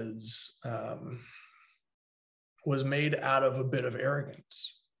was made out of a bit of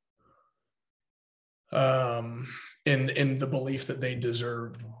arrogance, in the belief that they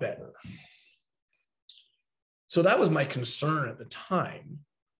deserved better. So that was my concern at the time.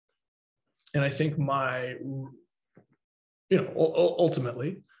 And I think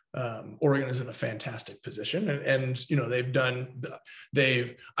ultimately, Oregon is in a fantastic position, and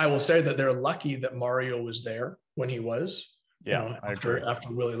I will say that they're lucky that Mario was there when he was, after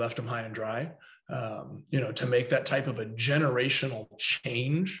Willie left him high and dry, to make that type of a generational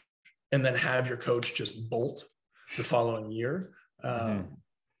change and then have your coach just bolt the following year.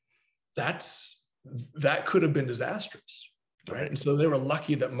 That could have been disastrous. Right. And so they were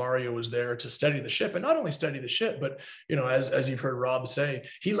lucky that Mario was there to steady the ship, and not only steady the ship, but, as you've heard Rob say,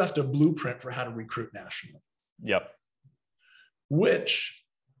 he left a blueprint for how to recruit nationally. Yep. Which,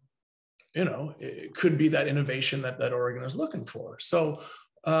 it could be that innovation that Oregon is looking for. So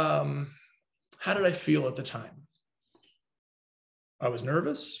how did I feel at the time? I was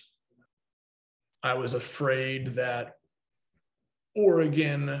nervous. I was afraid that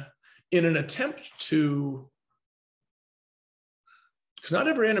Oregon, in an attempt to, because not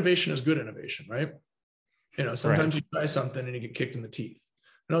every innovation is good innovation, right? Sometimes you try something and you get kicked in the teeth.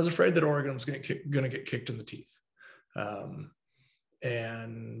 And I was afraid that Oregon was going to get kicked in the teeth. I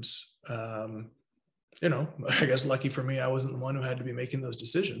guess lucky for me, I wasn't the one who had to be making those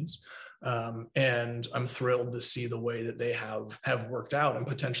decisions. And I'm thrilled to see the way that they have worked out and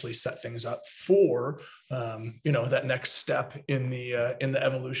potentially set things up for, that next step in the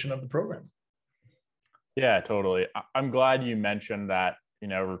evolution of the program. Yeah, totally. I'm glad you mentioned that,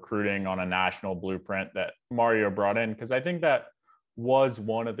 recruiting on a national blueprint that Mario brought in, because I think that was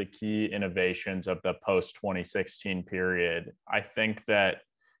one of the key innovations of the post-2016 period. I think that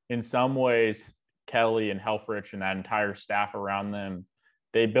in some ways, Kelly and Helfrich and that entire staff around them,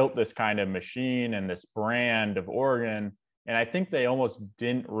 they built this kind of machine and this brand of Oregon. And I think they almost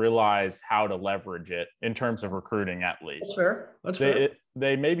didn't realize how to leverage it in terms of recruiting, at least. That's fair.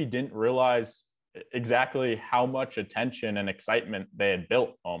 They maybe didn't realize exactly how much attention and excitement they had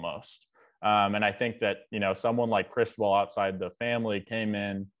built almost. And I think that, someone like Cristobal outside the family came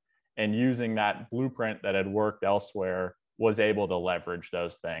in and using that blueprint that had worked elsewhere was able to leverage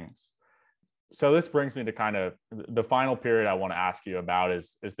those things. So this brings me to kind of the final period I want to ask you about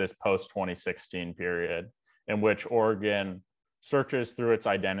is this post-2016 period in which Oregon searches through its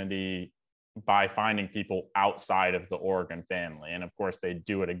identity by finding people outside of the Oregon family. And of course, they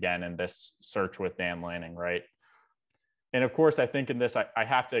do it again in this search with Dan Lanning, right? And of course, I think in this, I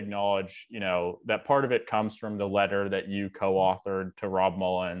have to acknowledge, that part of it comes from the letter that you co-authored to Rob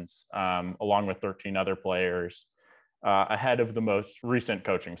Mullins, along with 13 other players, ahead of the most recent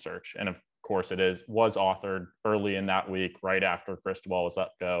coaching search. And of course, was authored early in that week, right after Cristobal was let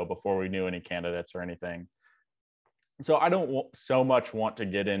go, before we knew any candidates or anything. So I don't so much want to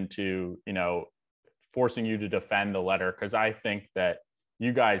get into, forcing you to defend the letter, because I think that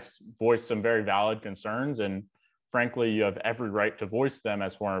you guys voiced some very valid concerns, and frankly, you have every right to voice them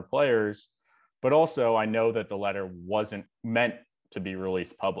as former players. But also, I know that the letter wasn't meant to be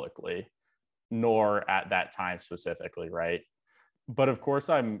released publicly, nor at that time specifically, right? But of course,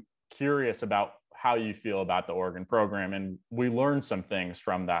 I'm curious about how you feel about the Oregon program, and we learned some things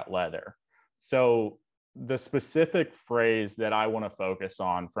from that letter. So the specific phrase that I want to focus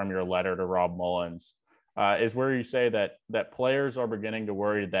on from your letter to Rob Mullins is where you say that players are beginning to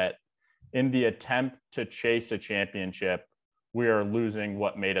worry that in the attempt to chase a championship, we are losing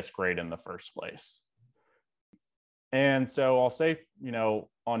what made us great in the first place. And so I'll say,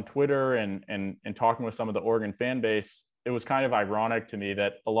 on Twitter and talking with some of the Oregon fan base, it was kind of ironic to me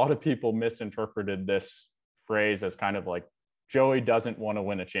that a lot of people misinterpreted this phrase as kind of like, Joey doesn't want to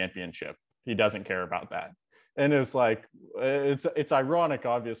win a championship. He doesn't care about that. And it's like, it's ironic,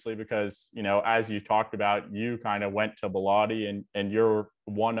 obviously, because, you know, as you talked about, you kind of went to Bellotti, and you're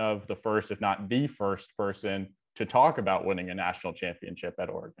one of the first, if not the first person to talk about winning a national championship at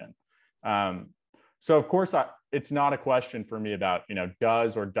Oregon. So of course, it's not a question for me about, you know,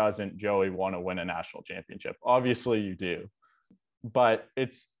 does or doesn't Joey want to win a national championship? Obviously you do, but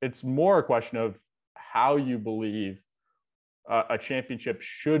it's more a question of how you believe a championship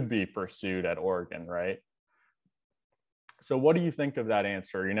should be pursued at Oregon, right? So what do you think of that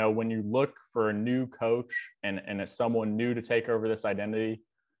answer? You know, when you look for a new coach and as someone new to take over this identity,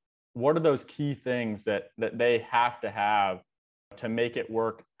 what are those key things that they have to make it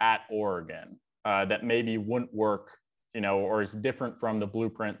work at Oregon that maybe wouldn't work, you know, or is different from the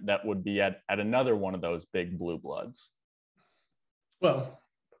blueprint that would be at another one of those big blue bloods? Well,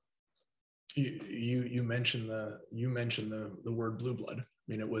 you mentioned the word blue blood. I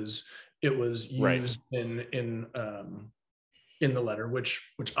mean, it was used right in the letter, which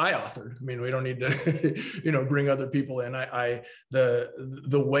I authored. I mean, we don't need to, you know, bring other people in.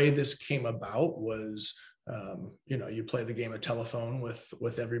 The way this came about was, you know, you play the game of telephone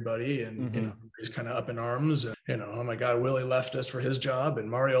with everybody, and you know, he's kind of up in arms, and you know, oh my God, Willie left us for his job, and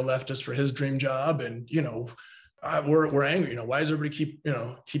Mario left us for his dream job, and you know, we're angry. You know, why does everybody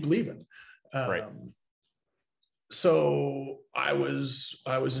keep leaving? Right. So I was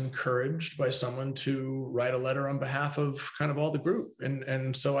encouraged by someone to write a letter on behalf of kind of all the group.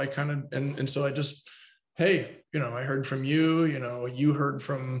 And so I kind of, and so I just, hey, you know, I heard from you, you know, you heard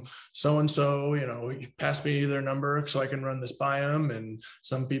from so-and-so, you know, you pass me their number so I can run this by them. And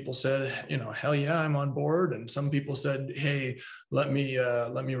some people said, you know, hell yeah, I'm on board. And some people said, hey, let me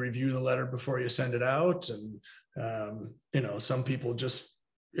review the letter before you send it out. And, you know, some people just,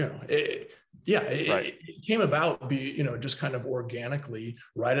 you know, it came about, you know, just kind of organically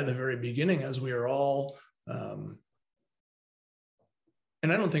right at the very beginning, as we are all,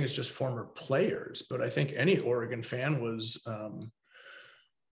 and I don't think it's just former players, but I think any Oregon fan was, I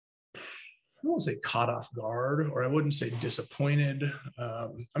won't say caught off guard, or I wouldn't say disappointed.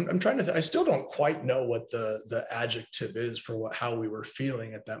 I'm trying to, I still don't quite know what the adjective is for how we were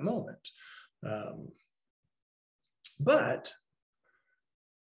feeling at that moment. But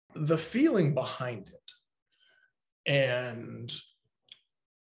the feeling behind it, and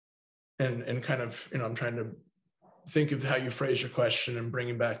kind of, you know, I'm trying to think of how you phrase your question and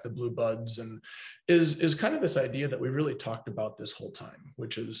bringing back the blue buds, and is kind of this idea that we really talked about this whole time,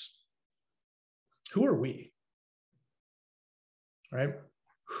 which is, who are we, right?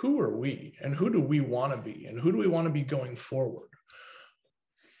 Who are we, and who do we want to be, and who do we want to be going forward?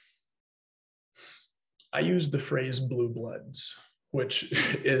 I use the phrase blue bloods, which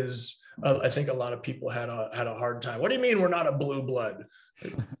is, I think a lot of people had a hard time. What do you mean we're not a blue blood?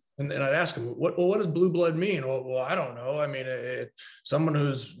 And I'd ask them, what does blue blood mean? Well, I don't know. I mean, someone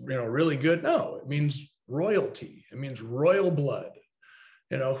who's, you know, really good. No, it means royalty. It means royal blood.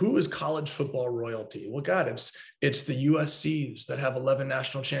 You know, who is college football royalty? Well, God, it's the USCs that have 11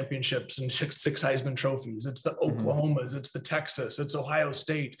 national championships and six Heisman trophies. It's the Oklahomas, it's the Texas, it's Ohio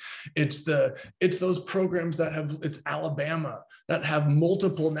State. It's those programs it's Alabama that have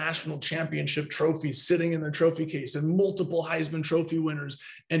multiple national championship trophies sitting in their trophy case, and multiple Heisman Trophy winners,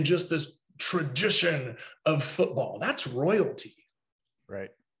 and just this tradition of football. That's royalty.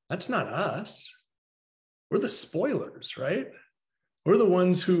 Right. That's not us. We're the spoilers, right? We're the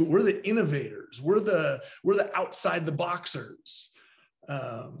ones we're the innovators. We're the outside the boxers.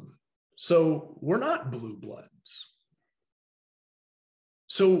 So we're not blue bloods.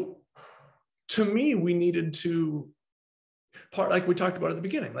 So to me, we needed to like we talked about at the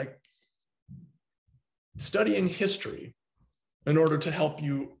beginning, like studying history in order to help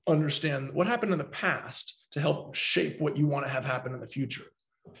you understand what happened in the past to help shape what you want to have happen in the future.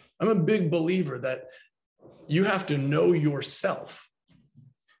 I'm a big believer that you have to know yourself.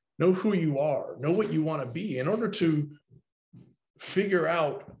 Know who you are, know what you want to be in order to figure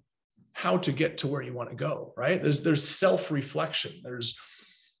out how to get to where you want to go, right? There's self-reflection. There's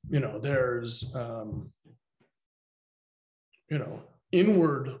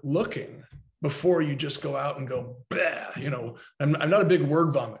inward looking before you just go out and go, bah, you know, I'm not a big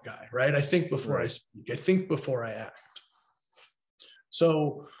word vomit guy, right? I think before I speak, I think before I act.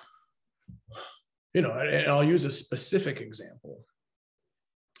 So, you know, and I'll use a specific example.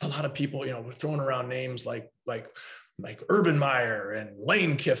 A lot of people, you know, were throwing around names like Urban Meyer and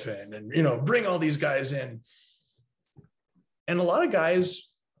Lane Kiffin, and, you know, bring all these guys in. And a lot of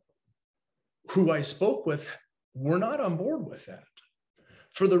guys who I spoke with were not on board with that,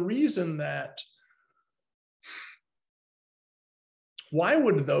 for the reason that why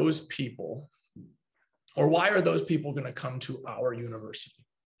would those people Or why are those people going to come to our university?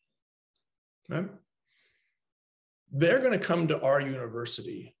 Right? They're going to come to our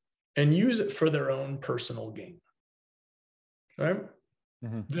university and use it for their own personal gain. Right?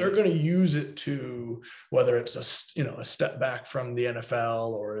 Mm-hmm. They're going to use it to, whether it's a step back from the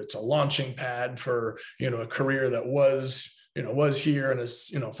NFL, or it's a launching pad for, a career that was here and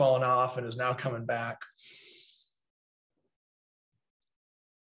has, fallen off and is now coming back.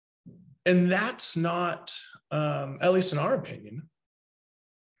 And that's not, at least in our opinion,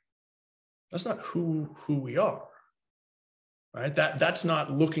 that's not who we are, right? That's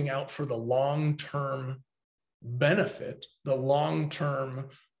not looking out for the long-term benefit, the long-term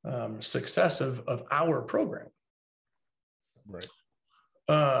success of our program. Right.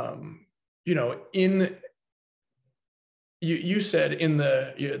 You said in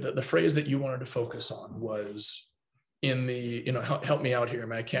the phrase that you wanted to focus on was in the, help me out here,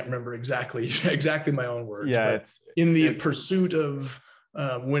 man. I can't remember exactly my own words. Yeah, it's in the pursuit of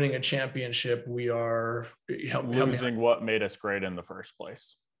winning a championship. We are losing what made us great in the first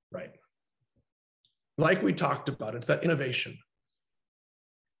place. Right. Like we talked about, it's that innovation.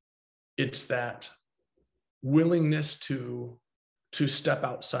 It's that willingness to step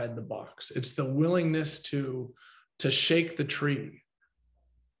outside the box. It's the willingness to shake the tree.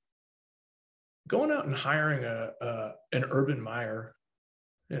 Going out and hiring an Urban Meyer,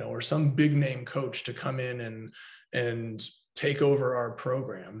 or some big name coach to come in and take over our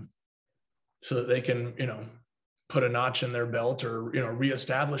program so that they can, put a notch in their belt or,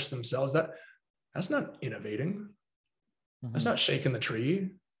 reestablish themselves. That's not innovating. Mm-hmm. That's not shaking the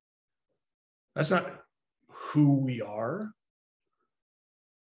tree. That's not who we are.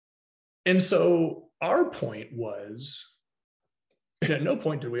 And so our point was, and at no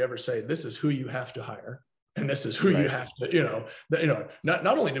point did we ever say, this is who you have to hire, and this is who you have to,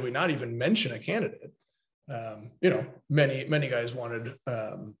 not only did we not even mention a candidate, many guys wanted,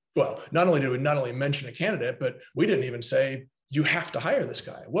 not only did we not only mention a candidate, but we didn't even say, you have to hire this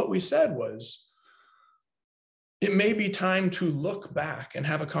guy. What we said was, it may be time to look back and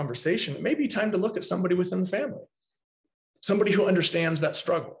have a conversation. It may be time to look at somebody within the family, somebody who understands that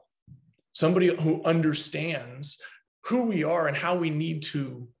struggle, somebody who understands who we are and how we need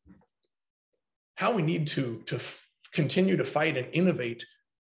to continue to fight and innovate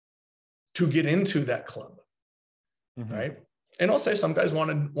to get into that club. Mm-hmm. Right. And I'll say some guys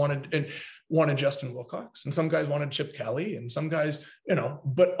wanted Justin Wilcox, and some guys wanted Chip Kelly, and some guys,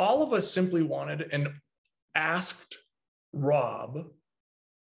 but all of us simply wanted and asked Rob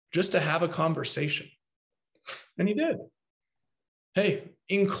just to have a conversation. And he did. Hey,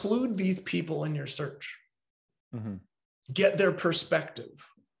 include these people in your search. Mm-hmm. Get their perspective.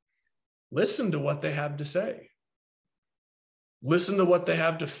 Listen to what they have to say. Listen to what they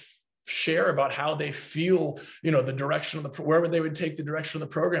have to share about how they feel, the direction of wherever they would take the direction of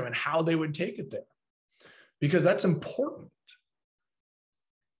the program and how they would take it there. Because that's important.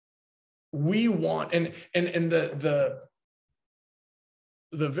 We want, and the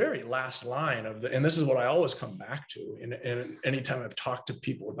very last line of and this is what I always come back to, and anytime I've talked to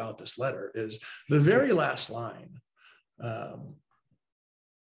people about this letter, is the very last line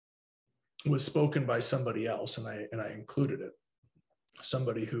was spoken by somebody else, and I included it.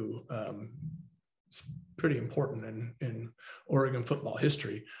 Somebody who is pretty important in Oregon football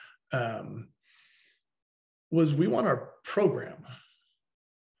history, was, we want our program,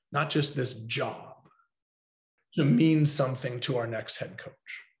 not just this job, to mean something to our next head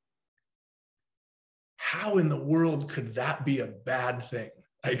coach. How in the world could that be a bad thing?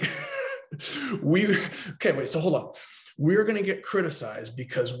 Like, so hold on. We're going to get criticized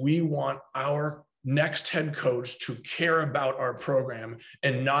because we want our next head coach to care about our program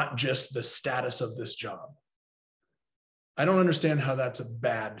and not just the status of this job. I don't understand how that's a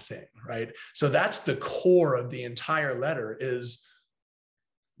bad thing, right? So that's the core of the entire letter, is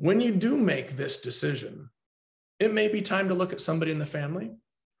when you do make this decision, it may be time to look at somebody in the family.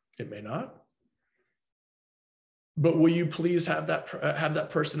 It may not. But will you please have that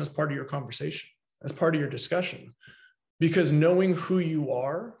person as part of your conversation, as part of your discussion? Because knowing who you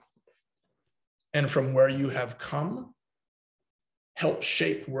are and from where you have come helps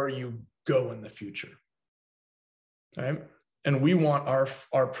shape where you go in the future. Right? And we want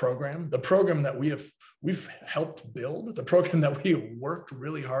our program, the program that we've helped build, the program that we have worked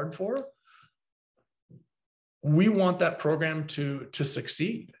really hard for, we want that program to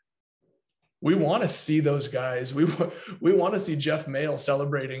succeed. We want to see those guys. We want to see Jeff Mayle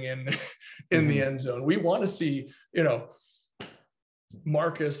celebrating in the end zone. We want to see,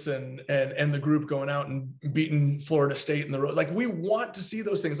 Marcus and the group going out and beating Florida State in the road. Like, we want to see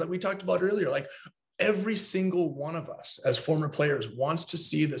those things like we talked about earlier. Like, every single one of us as former players wants to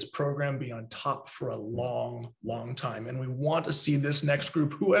see this program be on top for a long, long time. And we want to see this next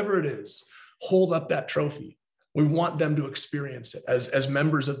group, whoever it is, hold up that trophy. We want them to experience it as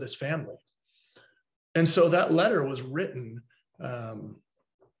members of this family. And so that letter was written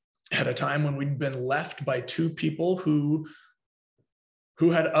at a time when we'd been left by two people who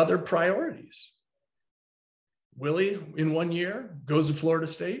had other priorities. Willie, in 1 year, goes to Florida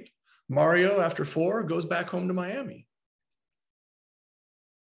State. Mario, after 4, goes back home to Miami.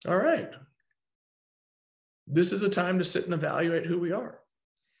 All right. This is a time to sit and evaluate who we are.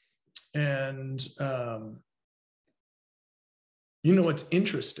 And, what's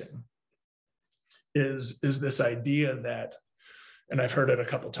interesting is this idea that, and I've heard it a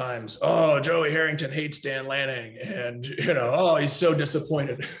couple of times, oh, Joey Harrington hates Dan Lanning, and, oh, he's so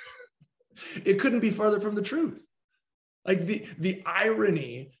disappointed. It couldn't be further from the truth. Like the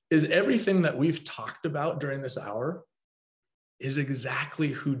irony is everything that we've talked about during this hour is exactly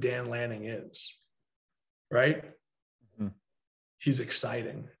who Dan Lanning is, right? Mm-hmm. He's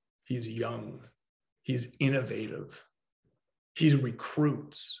exciting. He's young. He's innovative. He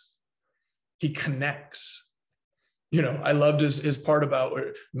recruits. He connects. I loved his part about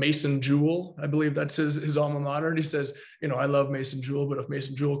Mason Jewell. I believe that's his alma mater. And he says, I love Mason Jewell, but if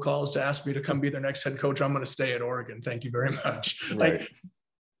Mason Jewell calls to ask me to come be their next head coach, I'm going to stay at Oregon. Thank you very much. Right. Like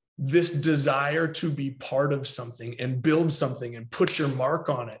this desire to be part of something and build something and put your mark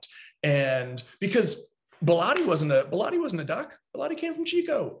on it. And because Bellotti wasn't a Duck. Bellotti came from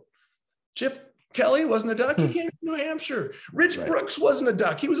Chico. Chip Kelly wasn't a Duck. He came from New Hampshire. Rich Brooks wasn't a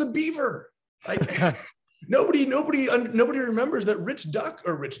Duck. He was a Beaver. Like nobody remembers that Rich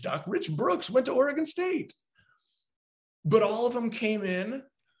Brooks went to Oregon State. But all of them came in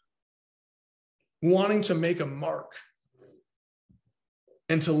wanting to make a mark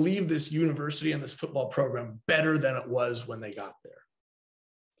and to leave this university and this football program better than it was when they got there,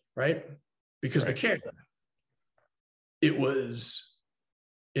 right? Because they cared.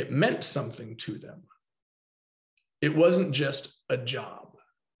 It meant something to them. It wasn't just a job.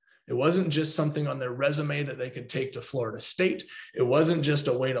 It wasn't just something on their resume that they could take to Florida State. It wasn't just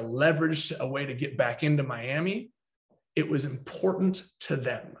a way to leverage, a way to get back into Miami. It was important to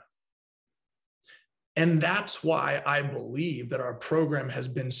them. And that's why I believe that our program has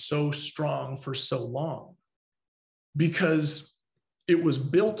been so strong for so long, because it was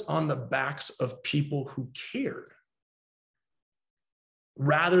built on the backs of people who cared,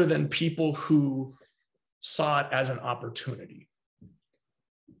 rather than people who saw it as an opportunity.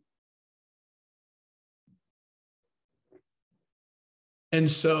 And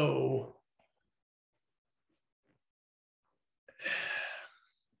so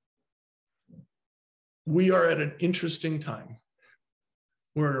we are at an interesting time.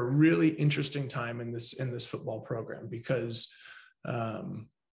 We're at a really interesting time in this football program, because on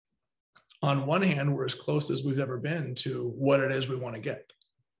one hand, we're as close as we've ever been to what it is we want to get.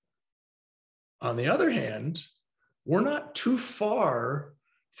 On the other hand, we're not too far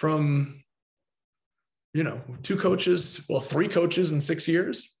from, 3 coaches in 6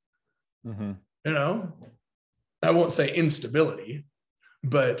 years. Mm-hmm. I won't say instability,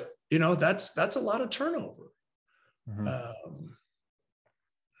 but that's a lot of turnover. Mm-hmm.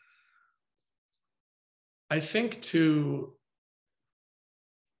 I think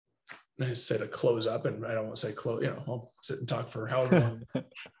I say to close up, and I don't want to say close, I'll sit and talk for however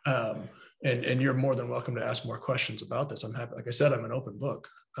long. And you're more than welcome to ask more questions about this. I'm happy. Like I said, I'm an open book.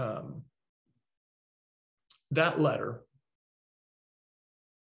 That letter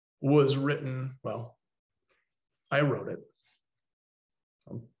was written, I wrote it.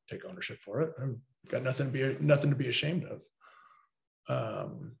 I'll take ownership for it. I've got nothing to be ashamed of.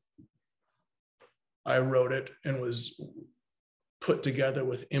 I wrote it and was put together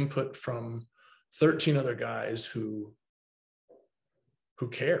with input from 13 other guys who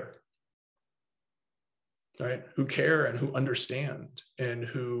care, right? Who care and who understand and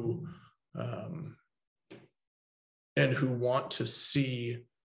who want to see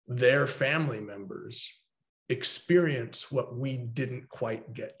their family members experience what we didn't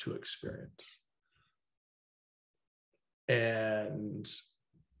quite get to experience. And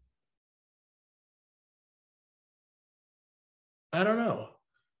I don't know.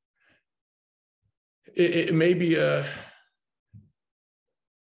 It may be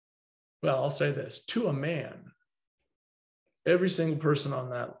I'll say this, to a man, every single person on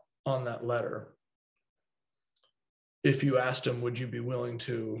that letter, if you asked him, would you be willing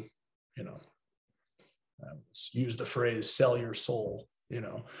to, use the phrase, sell your soul,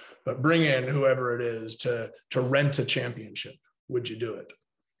 but bring in whoever it is to rent a championship, would you do it?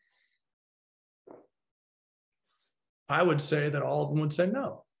 I would say that all of them would say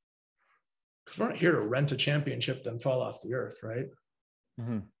no. Because we're not here to rent a championship, then fall off the earth, right?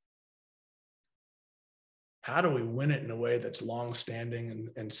 Mm-hmm. How do we win it in a way that's long-standing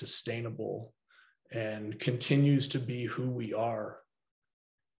and sustainable and continues to be who we are,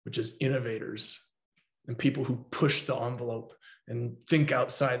 which is innovators and people who push the envelope and think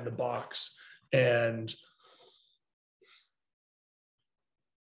outside the box and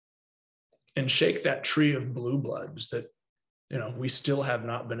shake that tree of blue bloods that, you know, we still have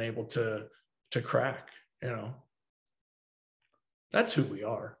not been able to crack. You know, that's who we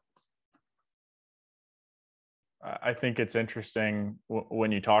are. I think it's interesting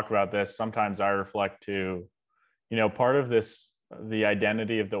when you talk about this. Sometimes I reflect to, you know, part of this, the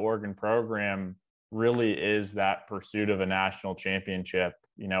identity of the Oregon program really is that pursuit of a national championship,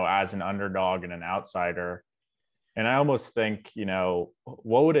 you know, as an underdog and an outsider. And I almost think, you know,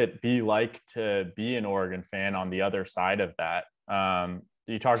 what would it be like to be an Oregon fan on the other side of that?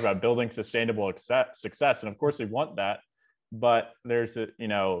 You talk about building sustainable success, and of course we want that, but there's a, you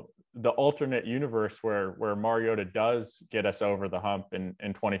know, the alternate universe where Mariota does get us over the hump in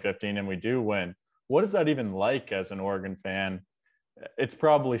 2015 and we do win. What is that even like as an Oregon fan? It's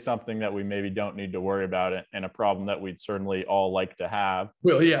probably something that we maybe don't need to worry about it, and a problem that we'd certainly all like to have.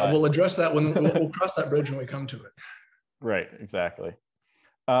 Well, yeah, we'll address that when we'll cross that bridge when we come to it. Right, exactly.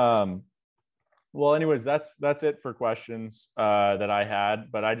 Well, anyways, that's it for questions that I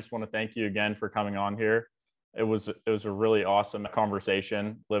had, but I just want to thank you again for coming on here. It was a really awesome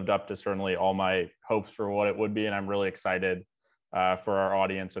conversation, lived up to certainly all my hopes for what it would be. And I'm really excited for our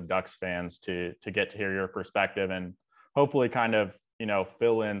audience of Ducks fans to get to hear your perspective and hopefully kind of, you know,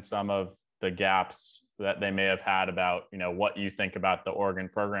 fill in some of the gaps that they may have had about, you know, what you think about the Oregon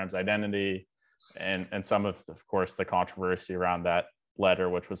program's identity and some of course, the controversy around that letter,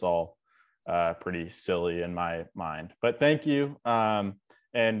 which was all pretty silly in my mind. But thank you.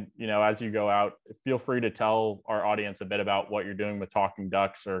 And, you know, as you go out, feel free to tell our audience a bit about what you're doing with Talking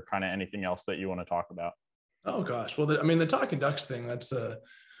Ducks or kind of anything else that you want to talk about. Oh, gosh. Well, the Talking Ducks thing, that's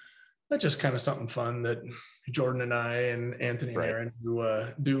just kind of something fun that Jordan and I and Anthony and Aaron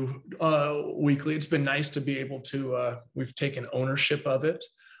do weekly. It's been nice to be able to, we've taken ownership of it,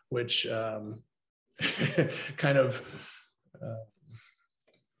 which kind of,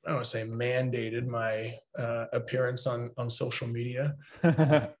 I don't want to say mandated my appearance on social media,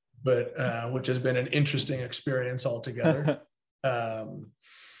 but which has been an interesting experience altogether. But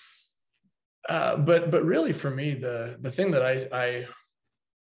really for me, the thing that I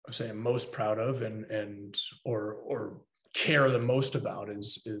would say I'm most proud of and or care the most about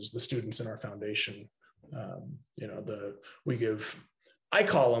is the students in our foundation. You know, I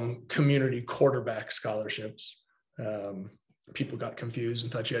call them community quarterback scholarships. People got confused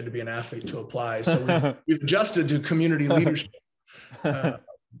and thought you had to be an athlete to apply. So we've adjusted to community leadership.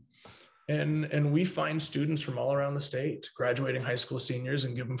 And we find students from all around the state, graduating high school seniors,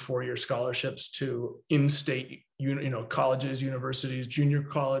 and give them 4-year scholarships to in-state, colleges, universities, junior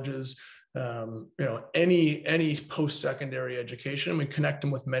colleges, any post-secondary education. We connect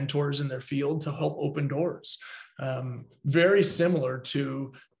them with mentors in their field to help open doors. Very similar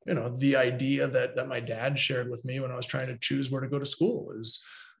to the idea that my dad shared with me when I was trying to choose where to go to school is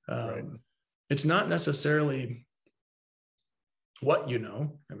right. It's not necessarily what I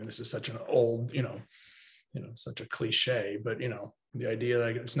mean, this is such an old, such a cliche, but the idea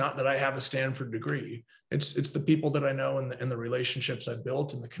that it's not that I have a Stanford degree. It's the people that I know and the relationships I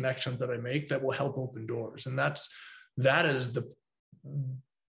built and the connections that I make that will help open doors. And that is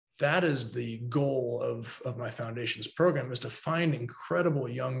the goal of my foundation's program, is to find incredible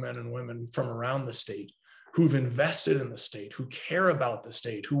young men and women from around the state who've invested in the state, who care about the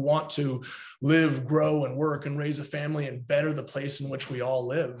state, who want to live, grow, and work and raise a family and better the place in which we all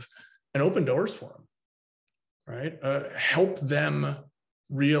live, and open doors for them, right? Help them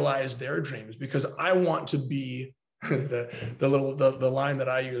realize their dreams, because I want to be the line that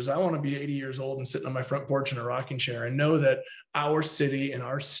I use. I want to be 80 years old and sitting on my front porch in a rocking chair and know that our city and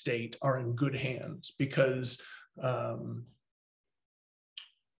our state are in good hands because of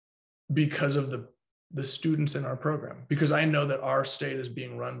the students in our program, because I know that our state is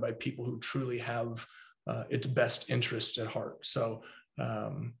being run by people who truly have its best interests at heart. So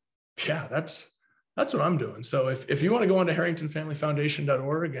that's what I'm doing. So if you want to go on to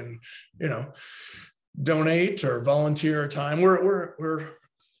harringtonfamilyfoundation.org and donate or volunteer time, we're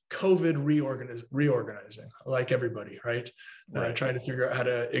COVID reorganizing like everybody, right? Trying to figure out how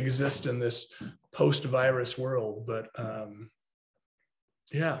to exist in this post-virus world. But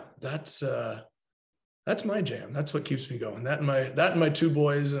that's That's my jam. That's what keeps me going. That and my two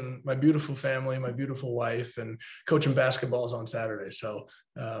boys and my beautiful family, my beautiful wife, and coaching basketballs on Saturday. So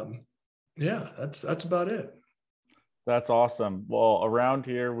yeah, that's about it. That's awesome. Well, around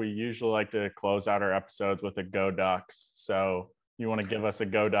here, we usually like to close out our episodes with a Go Ducks. So you want to give us a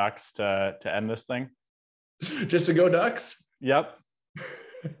Go Ducks to end this thing? Just to Go Ducks? Yep.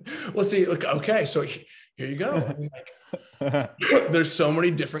 Well, see, look, okay, so here you go. I mean, there's so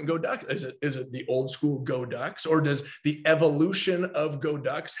many different Go Ducks. Is it the old school Go Ducks, or does the evolution of Go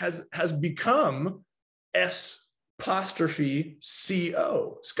Ducks has become S''CO?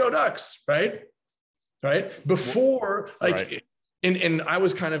 It's Go Ducks, right? Right. Before, like, right. And I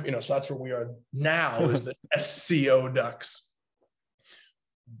was kind of, so that's where we are now, is the SCO Ducks.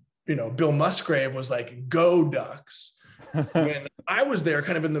 Bill Musgrave was like, Go Ducks. When I was there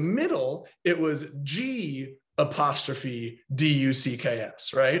kind of in the middle, it was G''DUCKS,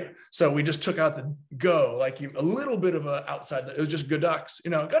 right? So we just took out the go, like a little bit of a outside, it was just Go Ducks,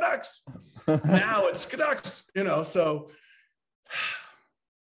 Go Ducks. Now it's Go Ducks, so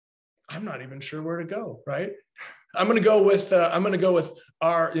I'm not even sure where to go, right? I'm going to go with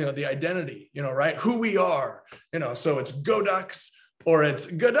our, the identity, right? Who we are, so it's Go Ducks, or it's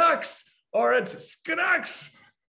Go Ducks, or it's Go Ducks.